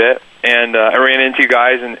little bit. And I ran into you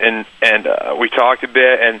guys, and we talked a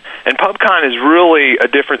bit. And PubCon is really a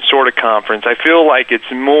different sort of conference. I feel like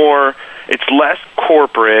it's less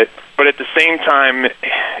corporate, but at the same time,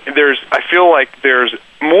 I feel like there's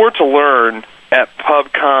more to learn at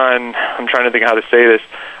PubCon. I'm trying to think how to say this.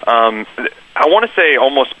 I want to say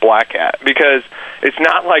almost Black Hat, because it's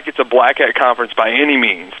not like it's a Black Hat conference by any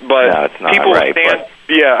means, but no, it's not, people right, stand.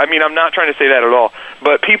 Yeah, I mean, I'm not trying to say that at all,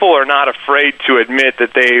 but people are not afraid to admit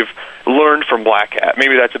that they've learned from Black Hat.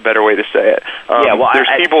 Maybe that's a better way to say it. There's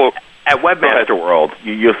people. At Webmaster World,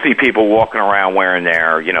 you'll see people walking around wearing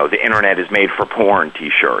their, the internet is made for porn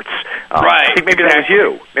T-shirts. Right. I think maybe that was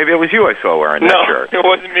you. Maybe it was you I saw wearing that shirt. No, it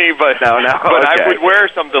wasn't me, but but I would wear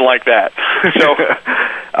something like that. So,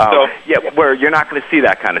 where you're not going to see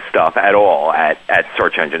that kind of stuff at all at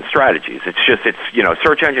Search Engine Strategies. It's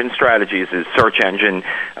Search Engine Strategies is search engine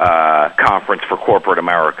conference for corporate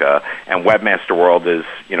America, and Webmaster World is,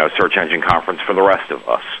 search engine conference for the rest of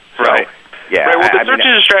us. So, right. Yeah. Right. Well, the search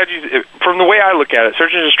engine strategies, from the way I look at it,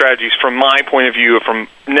 search engine strategies, from my point of view, from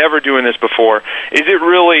never doing this before, is it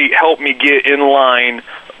really helped me get in line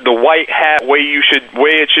the white hat way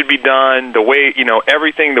it should be done, the way,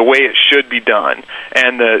 everything the way it should be done,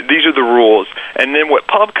 and these are the rules. And then what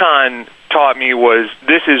PubCon taught me was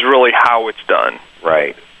this is really how it's done.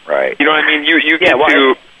 Right. You know what I mean? You get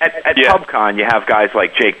to at PubCon, you have guys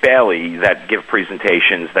like Jake Bailey that give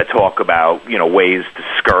presentations that talk about ways to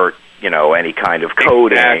skirt any kind of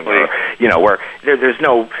coding, or where there's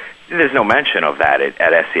no mention of that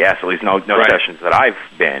at SES. At least no sessions that I've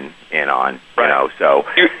been in on. So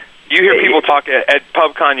you hear people talk at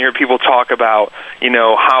PubCon. You hear people talk about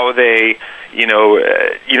how they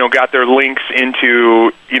got their links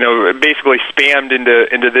into basically spammed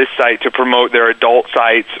into this site to promote their adult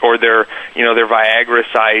sites or their Viagra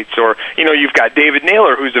sites, or you've got David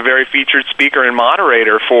Naylor, who's a very featured speaker and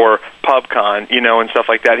moderator for PubCon, and stuff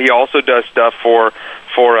like that. He also does stuff for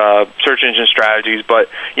search engine strategies, but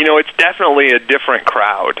it's definitely a different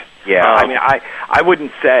crowd. Yeah, I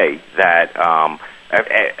wouldn't say that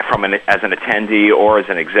as an attendee or as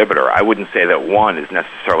an exhibitor, I wouldn't say that one is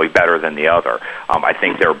necessarily better than the other. I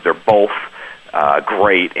think they're both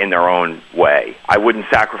great in their own way. I wouldn't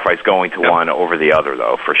sacrifice going to one over the other,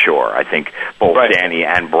 though, for sure. I think both Danny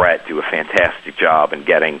and Brett do a fantastic job in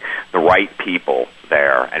getting the right people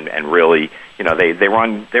there, and really, they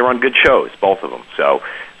run good shows, both of them. So,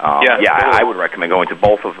 I would recommend going to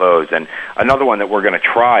both of those. And another one that we're going to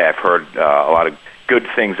try, I've heard a lot of good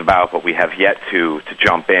things about, but we have yet to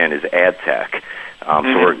jump in, is AdTech.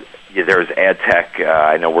 So there's AdTech.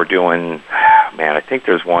 I know we're doing. I think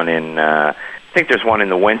there's one in. I think there's one in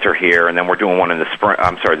the winter here, and then we're doing one in the spring.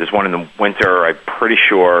 I'm sorry, there's one in the winter, I'm pretty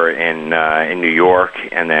sure, in New York,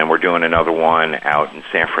 and then we're doing another one out in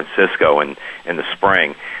San Francisco in the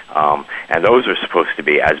spring. And those are supposed to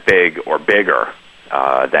be as big or bigger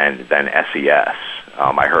than SES.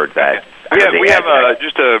 I heard that. We have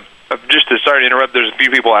just to sorry to interrupt, there's a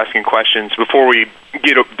few people asking questions. Before we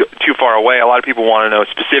get too far away, a lot of people want to know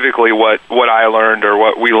specifically what I learned or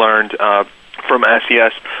what we learned from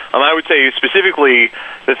SES. I would say specifically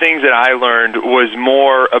the things that I learned was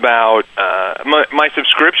more about my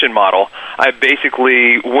subscription model. I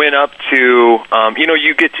basically went up to,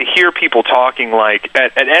 you get to hear people talking like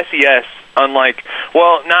at SES,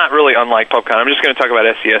 not really unlike PubCon. I'm just going to talk about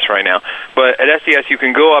SES right now. But at SES, you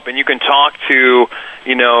can go up and you can talk to,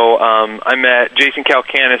 I met Jason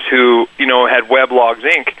Kalkanis, who, had Weblogs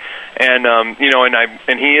Inc., and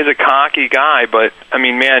he is a cocky guy, but I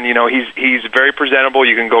mean, man, he's very presentable.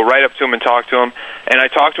 You can go right up to him and talk to him. And I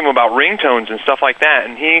talked to him about ringtones and stuff like that,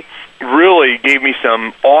 and he really gave me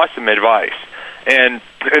some awesome advice. And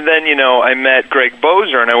then, I met Greg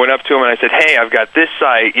Bozer, and I went up to him and I said, hey, I've got this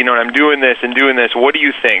site, and I'm doing this and doing this. What do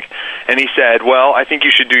you think? And he said, well, I think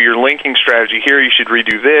you should do your linking strategy here. You should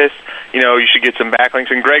redo this. You should get some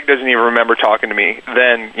backlinks. And Greg doesn't even remember talking to me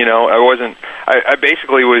then. I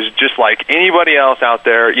basically was just like anybody else out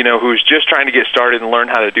there, who's just trying to get started and learn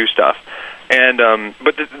how to do stuff. And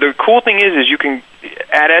but the cool thing is you can,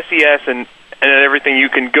 at SES and everything, you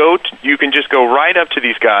can just go right up to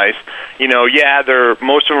these guys.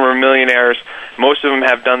 Most of them are millionaires. Most of them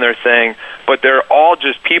have done their thing, but they're all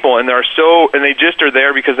just people, and they just are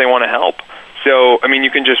there because they want to help. So, I mean,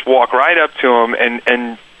 you can just walk right up to them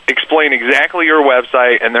and explain exactly your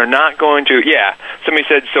website, and they're not going to. Somebody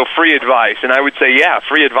said free advice, and I would say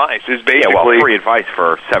free advice is basically free advice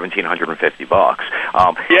for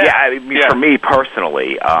 $1,750. For me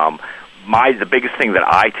personally. The biggest thing that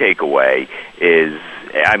I take away is,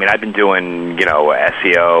 I've been doing,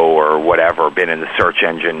 SEO or whatever, been in the search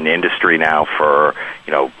engine industry now for,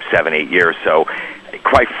 7-8 years. So,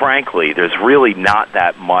 quite frankly, there's really not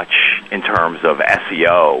that much in terms of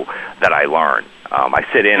SEO that I learn. I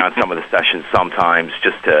sit in on some of the sessions sometimes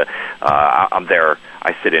just to,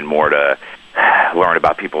 I sit in more to learn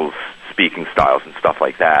about people's speaking styles and stuff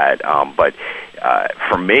like that. But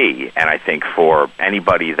for me, and I think for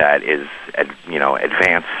anybody that is,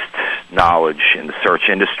 advanced knowledge in the search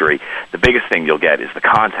industry, the biggest thing you'll get is the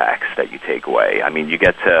contacts that you take away. I mean, you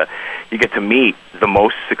get to meet the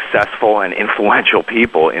most successful and influential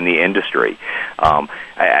people in the industry.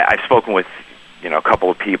 I've spoken with, a couple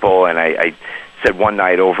of people, and I said one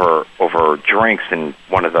night over drinks in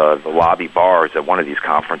one of the lobby bars at one of these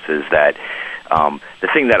conferences that the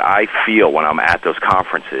thing that I feel when I'm at those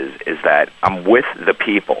conferences is that I'm with the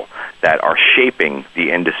people that are shaping the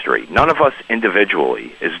industry. None of us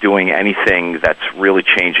individually is doing anything that's really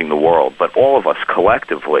changing the world, but all of us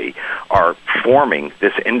collectively are forming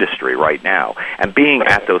this industry right now. And being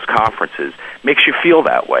at those conferences makes you feel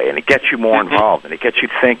that way, and it gets you more involved, and it gets you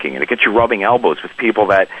thinking, and it gets you rubbing elbows with people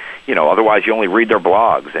that, otherwise you only read their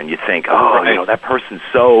blogs, and you think, that person's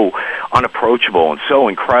so unapproachable and so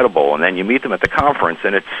incredible, and then you meet them at the conference,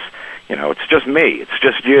 and it's just me, it's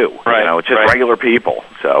just you, it's just regular people.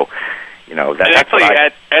 So, that's actually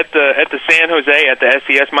at the San Jose at the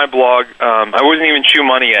SES, my blog, I wasn't even Chew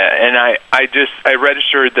Money yet, and I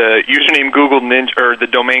registered the username Google Ninja, or the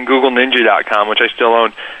domain GoogleNinja.com, which I still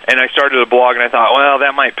own, and I started a blog, and I thought, well,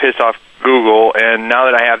 that might piss off Google, and now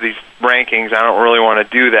that I have these rankings, I don't really want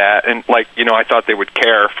to do that, and I thought they would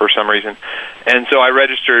care for some reason, and so I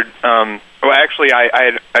registered.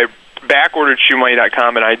 I back-ordered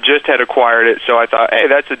ShoeMoney.com, and I just had acquired it, so I thought, hey,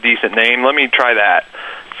 that's a decent name. Let me try that.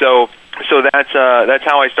 So that's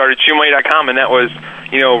how I started ShoeMoney.com, and that was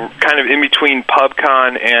kind of in between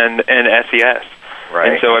PubCon and SES.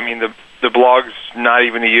 Right. And so the blog's not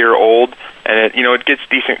even a year old, and it gets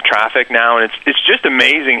decent traffic now, and it's just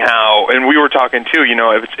amazing how. And we were talking too.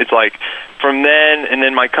 It's like from then, and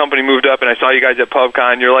then my company moved up, and I saw you guys at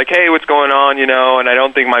PubCon. You're like, hey, what's going on? And I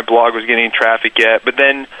don't think my blog was getting traffic yet. But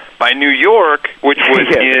then by New York, which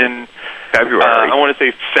was in February, I want to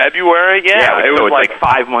say February. Yeah, it was like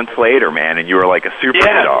 5 months later, man, and you were like a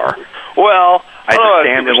superstar. Yeah. Well, I had to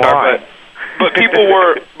stand in line. But people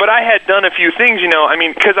were, but I had done a few things,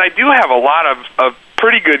 because I do have a lot of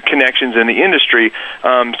pretty good connections in the industry.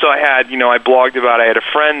 So I had, I blogged about, I had a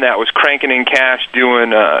friend that was cranking in cash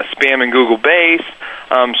doing spam in Google Base.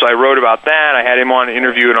 So I wrote about that. I had him on,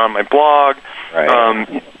 interviewed on my blog. Right.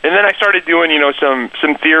 And then I started doing,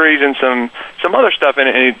 some theories and some other stuff,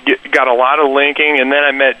 and it got a lot of linking. And then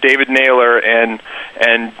I met David Naylor and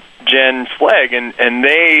Jen Flegg, and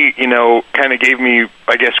they, kind of gave me,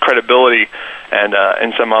 I guess, credibility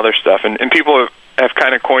and some other stuff. And people have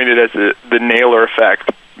kind of coined it as the Naylor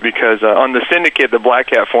effect, because on the Syndicate, the Black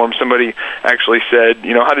Hat forum, somebody actually said,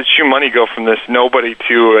 how did Chew Money go from this nobody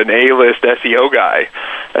to an A-list SEO guy?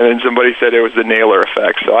 And then somebody said it was the Naylor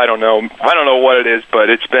effect. So I don't know what it is, but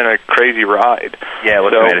it's been a crazy ride. Yeah,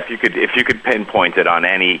 listen, man, if you could pinpoint it on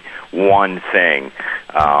any one thing,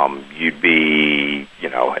 you'd be,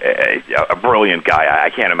 a brilliant guy. I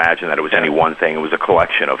can't imagine that it was any one thing. It was a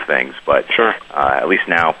collection of things. But sure. At least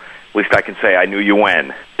I can say I knew you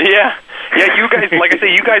when. Yeah, you guys, like I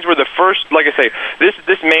say, you guys were the first, like I say,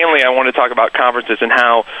 this mainly I want to talk about conferences and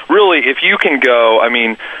how, really, if you can go,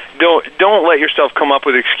 don't let yourself come up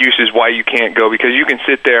with excuses why you can't go, because you can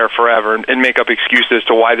sit there forever and make up excuses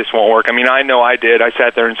to why this won't work. I know I did. I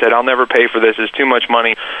sat there and said, I'll never pay for this. It's too much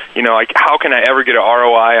money. How can I ever get an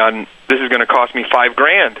ROI on this? Is going to cost me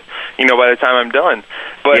 $5,000, by the time I'm done.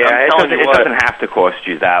 But yeah, it doesn't have to cost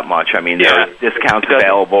you that much. There's discounts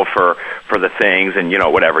available for the things, and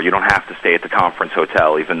whatever. You don't have to stay at the conference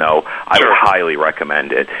hotel, even though I would highly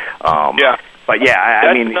recommend it. But yeah,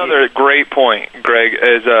 that's another great point, Greg,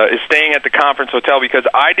 is staying at the conference hotel, because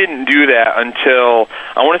I didn't do that until,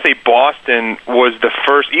 I want to say, Boston was the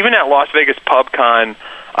first. Even at Las Vegas PubCon,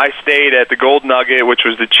 I stayed at the Gold Nugget, which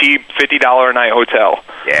was the cheap $50 a night hotel.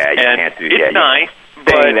 Yeah, you can't do that. It's nice.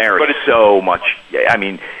 Staying there is so much.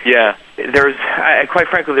 Yeah. There's, quite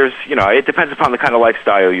frankly, it depends upon the kind of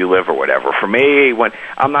lifestyle you live or whatever. For me, when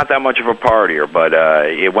I'm not that much of a partier, but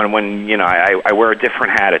when I wear a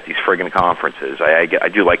different hat at these friggin' conferences. I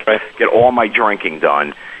do get all my drinking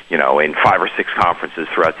done, in 5 or 6 conferences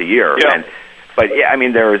throughout the year. Yeah. But yeah,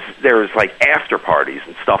 there's like after parties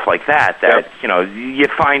and stuff like that you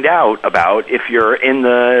find out about if you're in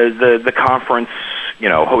the conference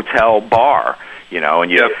hotel bar,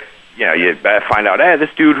 and you find out, hey, this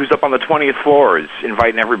dude who's up on the 20th floor is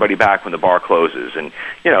inviting everybody back when the bar closes, and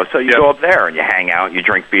so you go up there and you hang out, and you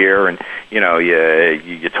drink beer, and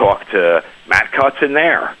you talk to Matt Cutts in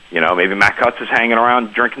there. Maybe Matt Cutts is hanging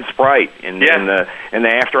around drinking Sprite in the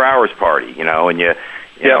after hours party.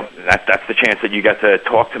 That's the chance that you get to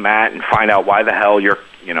talk to Matt and find out why the hell your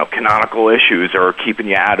canonical issues are keeping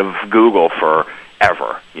you out of Google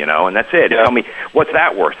forever. And that's it. Tell me, what's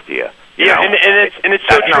that worth to you? And it's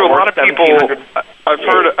so true. A lot of people, I've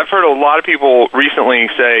heard a lot of people recently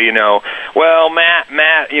say, well, Matt,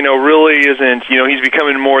 really isn't. He's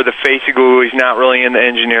becoming more the face of Google. He's not really in the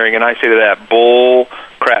engineering. And I say to that, bull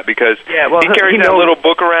crap, because he carries that little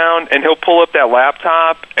book around, and he'll pull up that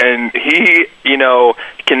laptop, and he,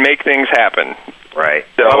 can make things happen. Right.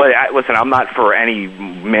 So, listen, I'm not for any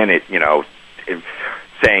minute,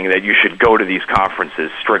 saying that you should go to these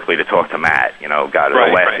conferences strictly to talk to Matt. You know, God, the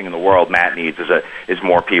last thing in the world Matt needs is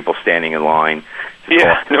more people standing in line.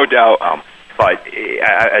 Yeah, no doubt. But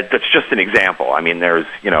that's just an example. I mean, there's,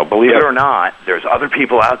 believe it or not, there's other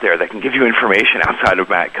people out there that can give you information outside of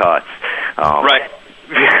Matt Cutts.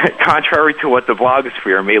 Contrary to what the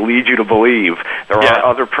blogosphere may lead you to believe, there are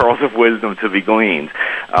other pearls of wisdom to be gleaned.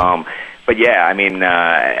 But yeah, I mean,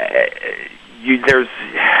 there's.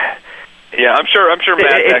 Yeah, I'm sure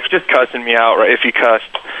Matt's just cussing me out. Right? If he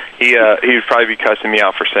cussed, he'd probably be cussing me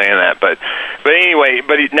out for saying that. But anyway,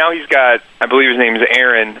 now he's got, I believe his name is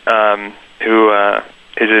Aaron, who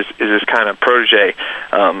is his kind of protege,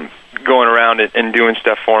 going around and doing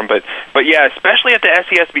stuff for him. But yeah, especially at the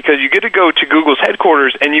SES, because you get to go to Google's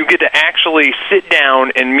headquarters and you get to actually sit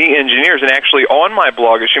down and meet engineers. And actually, on my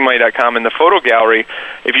blog at shumai.com in the photo gallery,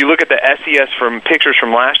 if you look at the SES from pictures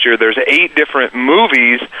from last year, there's 8 different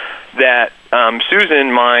movies that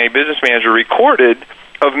Susan, my business manager, recorded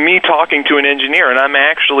of me talking to an engineer, and I'm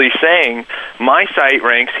actually saying, my site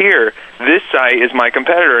ranks here, this site is my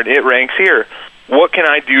competitor, and it ranks here. What can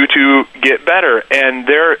I do to get better? And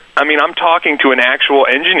I'm talking to an actual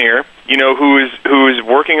engineer, who is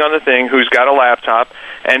working on the thing, who's got a laptop,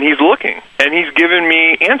 and he's looking, and he's giving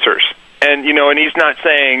me answers. And, and he's not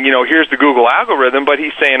saying, here's the Google algorithm, but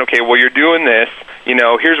he's saying, okay, well, you're doing this,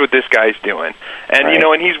 here's what this guy's doing. And,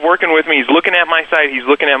 and he's working with me. He's looking at my site. He's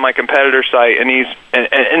looking at my competitor's site. And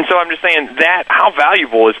so I'm just saying that, how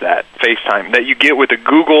valuable is that FaceTime that you get with a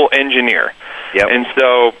Google engineer? Yep. And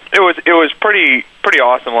so it was pretty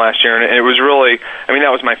awesome last year. And it was really,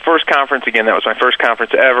 that was my first conference. Again, that was my first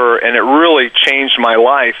conference ever. And it really changed my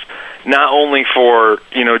life, not only for,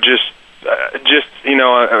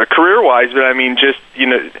 career-wise, but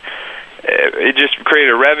it just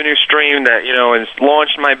created a revenue stream that, has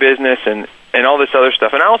launched my business and all this other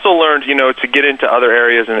stuff. And I also learned, to get into other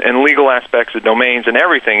areas and legal aspects of domains and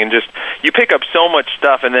everything, and just, you pick up so much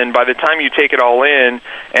stuff, and then by the time you take it all in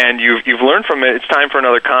and you've learned from it, it's time for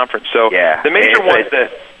another conference. So the major ones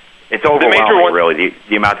that... It's overwhelming, really,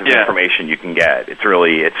 the amount of information you can get. It's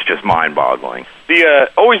just mind-boggling. The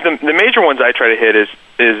major ones I try to hit is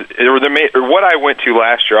what I went to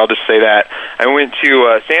last year. I'll just say that I went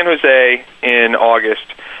to San Jose in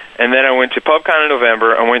August, and then I went to PubCon in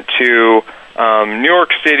November. I went to New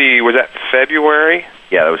York City. Was that February?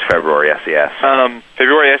 Yeah, that was February. SES.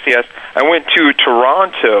 February SES. I went to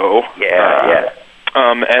Toronto.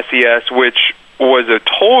 SES, which was a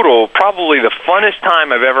total, probably the funnest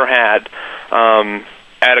time I've ever had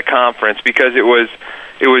at a conference, because it was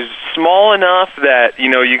small enough that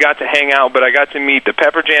you got to hang out, but I got to meet the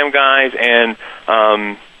Pepper Jam guys and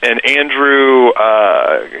Andrew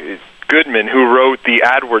Goodman, who wrote the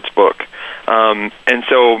AdWords book. And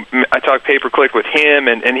so I talked pay-per-click with him,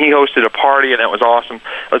 and he hosted a party, and that was awesome.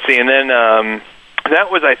 Let's see, and then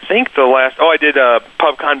that was, I think, the last... I did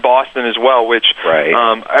PubCon Boston as well, which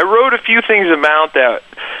I wrote a few things about that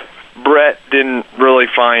Brett didn't really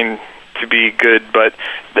find to be good, but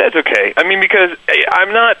that's okay. Because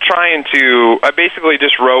I'm not trying to... I basically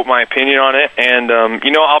just wrote my opinion on it, and,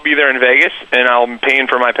 I'll be there in Vegas, and I'm paying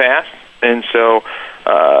for my pass, and so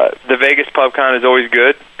the Vegas PubCon is always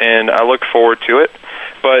good, and I look forward to it.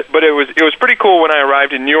 But it was pretty cool when I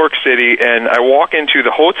arrived in New York City, and I walk into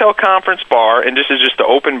the hotel conference bar, and this is just the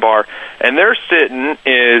open bar, and there sitting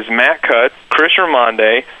is Matt Cutts, Chris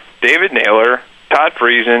Ramonde, David Naylor, Todd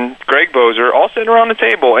Friesen, Greg Bozer, all sitting around the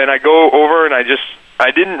table, and I go over, and I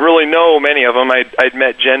didn't really know many of them. I'd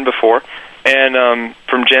met Jen before, and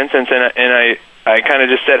from Jensense, and I kind of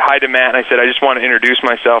just said hi to Matt, and I said, I just want to introduce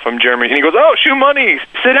myself. I'm Jeremy. And he goes, oh, Shoe Money,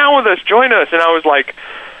 sit down with us, join us. And I was like,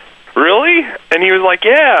 really? And he was like,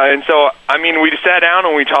 yeah. And so, we sat down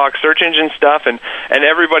and we talked search engine stuff, and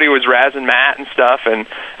everybody was razzing Matt and stuff, and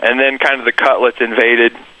then kind of the Cutlets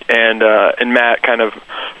invaded, and Matt kind of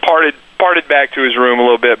parted back to his room a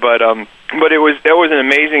little bit, but it was an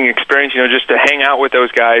amazing experience, just to hang out with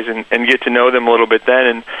those guys and get to know them a little bit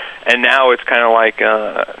then, and now it's kind of like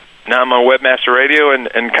now I'm on Webmaster Radio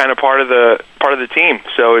and kind of part of the team.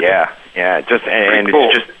 So it's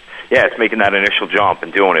cool. It's making that initial jump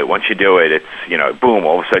and doing it. Once you do it, it's boom,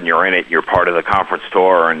 all of a sudden you're in it. You're part of the conference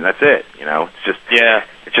tour, and that's it.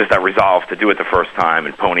 It's just that resolve to do it the first time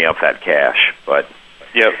and pony up that cash. But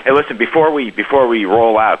hey, listen, before we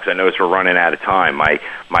roll out, because I notice we're running out of time,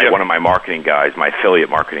 one of my marketing guys, my affiliate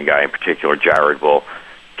marketing guy in particular, Jared, will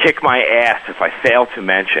kick my ass if I fail to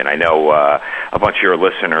mention. I know a bunch of your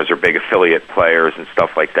listeners are big affiliate players and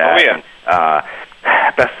stuff like that. Oh, yeah.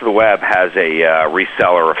 Best of the Web has a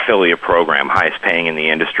reseller affiliate program, highest paying in the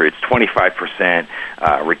industry. It's 25%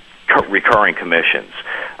 recurring commissions.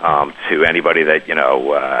 to anybody that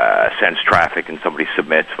sends traffic and somebody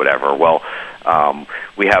submits whatever. Well,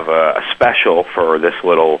 we have a special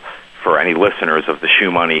for any listeners of the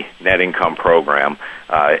Shoe Money Net Income Program.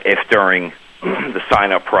 If during the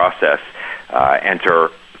sign-up process, enter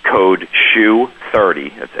code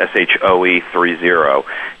SHOE30, that's SHOE 30,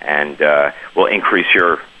 and we'll increase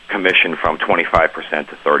your commission from 25%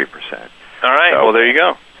 to 30%. All right, well, there you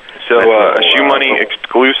go. So a Shoe Money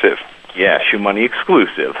exclusive. Yeah, Shoe Money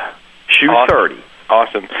exclusive. Shoe30.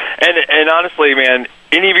 Awesome. And honestly, man,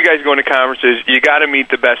 any of you guys going to conferences, you got to meet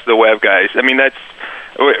the best of the web guys. I mean,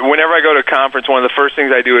 whenever I go to a conference, one of the first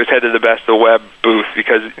things I do is head to the best of the web booth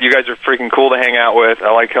because you guys are freaking cool to hang out with.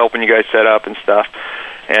 I like helping you guys set up and stuff.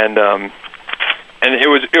 And it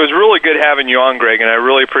was really good having you on, Greg, and I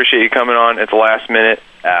really appreciate you coming on at the last minute.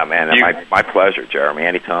 Man, my pleasure, Jeremy.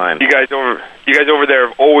 Anytime. You guys over there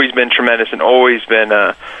have always been tremendous and always been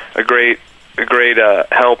a great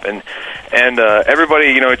help. And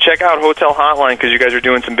everybody, check out Hotel Hotline because you guys are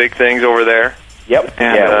doing some big things over there. Yep.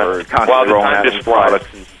 And, we're constantly rolling out new products.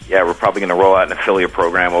 Yeah, we're probably going to roll out an affiliate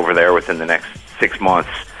program over there within the next 6 months.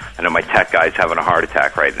 I know my tech guy's having a heart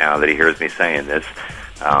attack right now that he hears me saying this.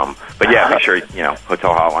 But yeah, make sure,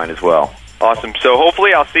 Hotel Hotline as well. Awesome. So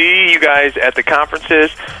hopefully I'll see you guys at the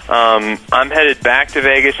conferences. I'm headed back to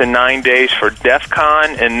Vegas in 9 days for DEF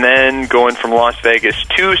CON and then going from Las Vegas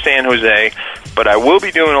to San Jose. But I will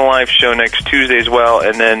be doing a live show next Tuesday as well.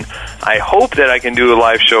 And then I hope that I can do a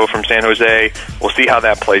live show from San Jose. We'll see how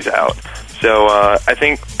that plays out. So I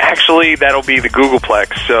think actually that'll be the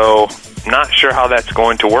Googleplex. So I'm not sure how that's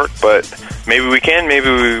going to work, but maybe we can, maybe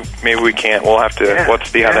we can't. We'll have to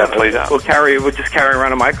see how that plays out. We'll just carry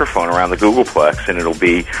around a microphone around the Googleplex, and it'll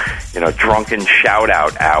be, drunken shout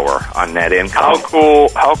out hour on Net Income.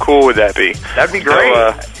 How cool would that be? That'd be great.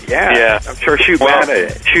 So, yeah. I'm sure shoot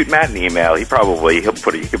Matt an email. He could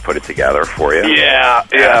put it together for you. Yeah.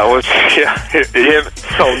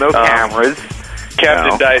 So no cameras.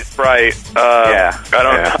 Captain Diet Sprite. I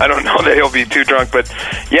don't know that he'll be too drunk, but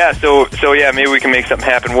so maybe we can make something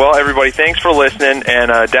happen. Well, everybody, thanks for listening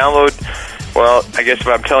and download. Well, I guess if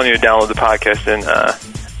I'm telling you to download the podcast, then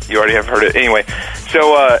you already have heard it anyway.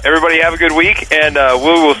 So everybody, have a good week, and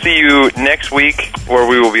we will see you next week where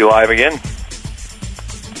we will be live again.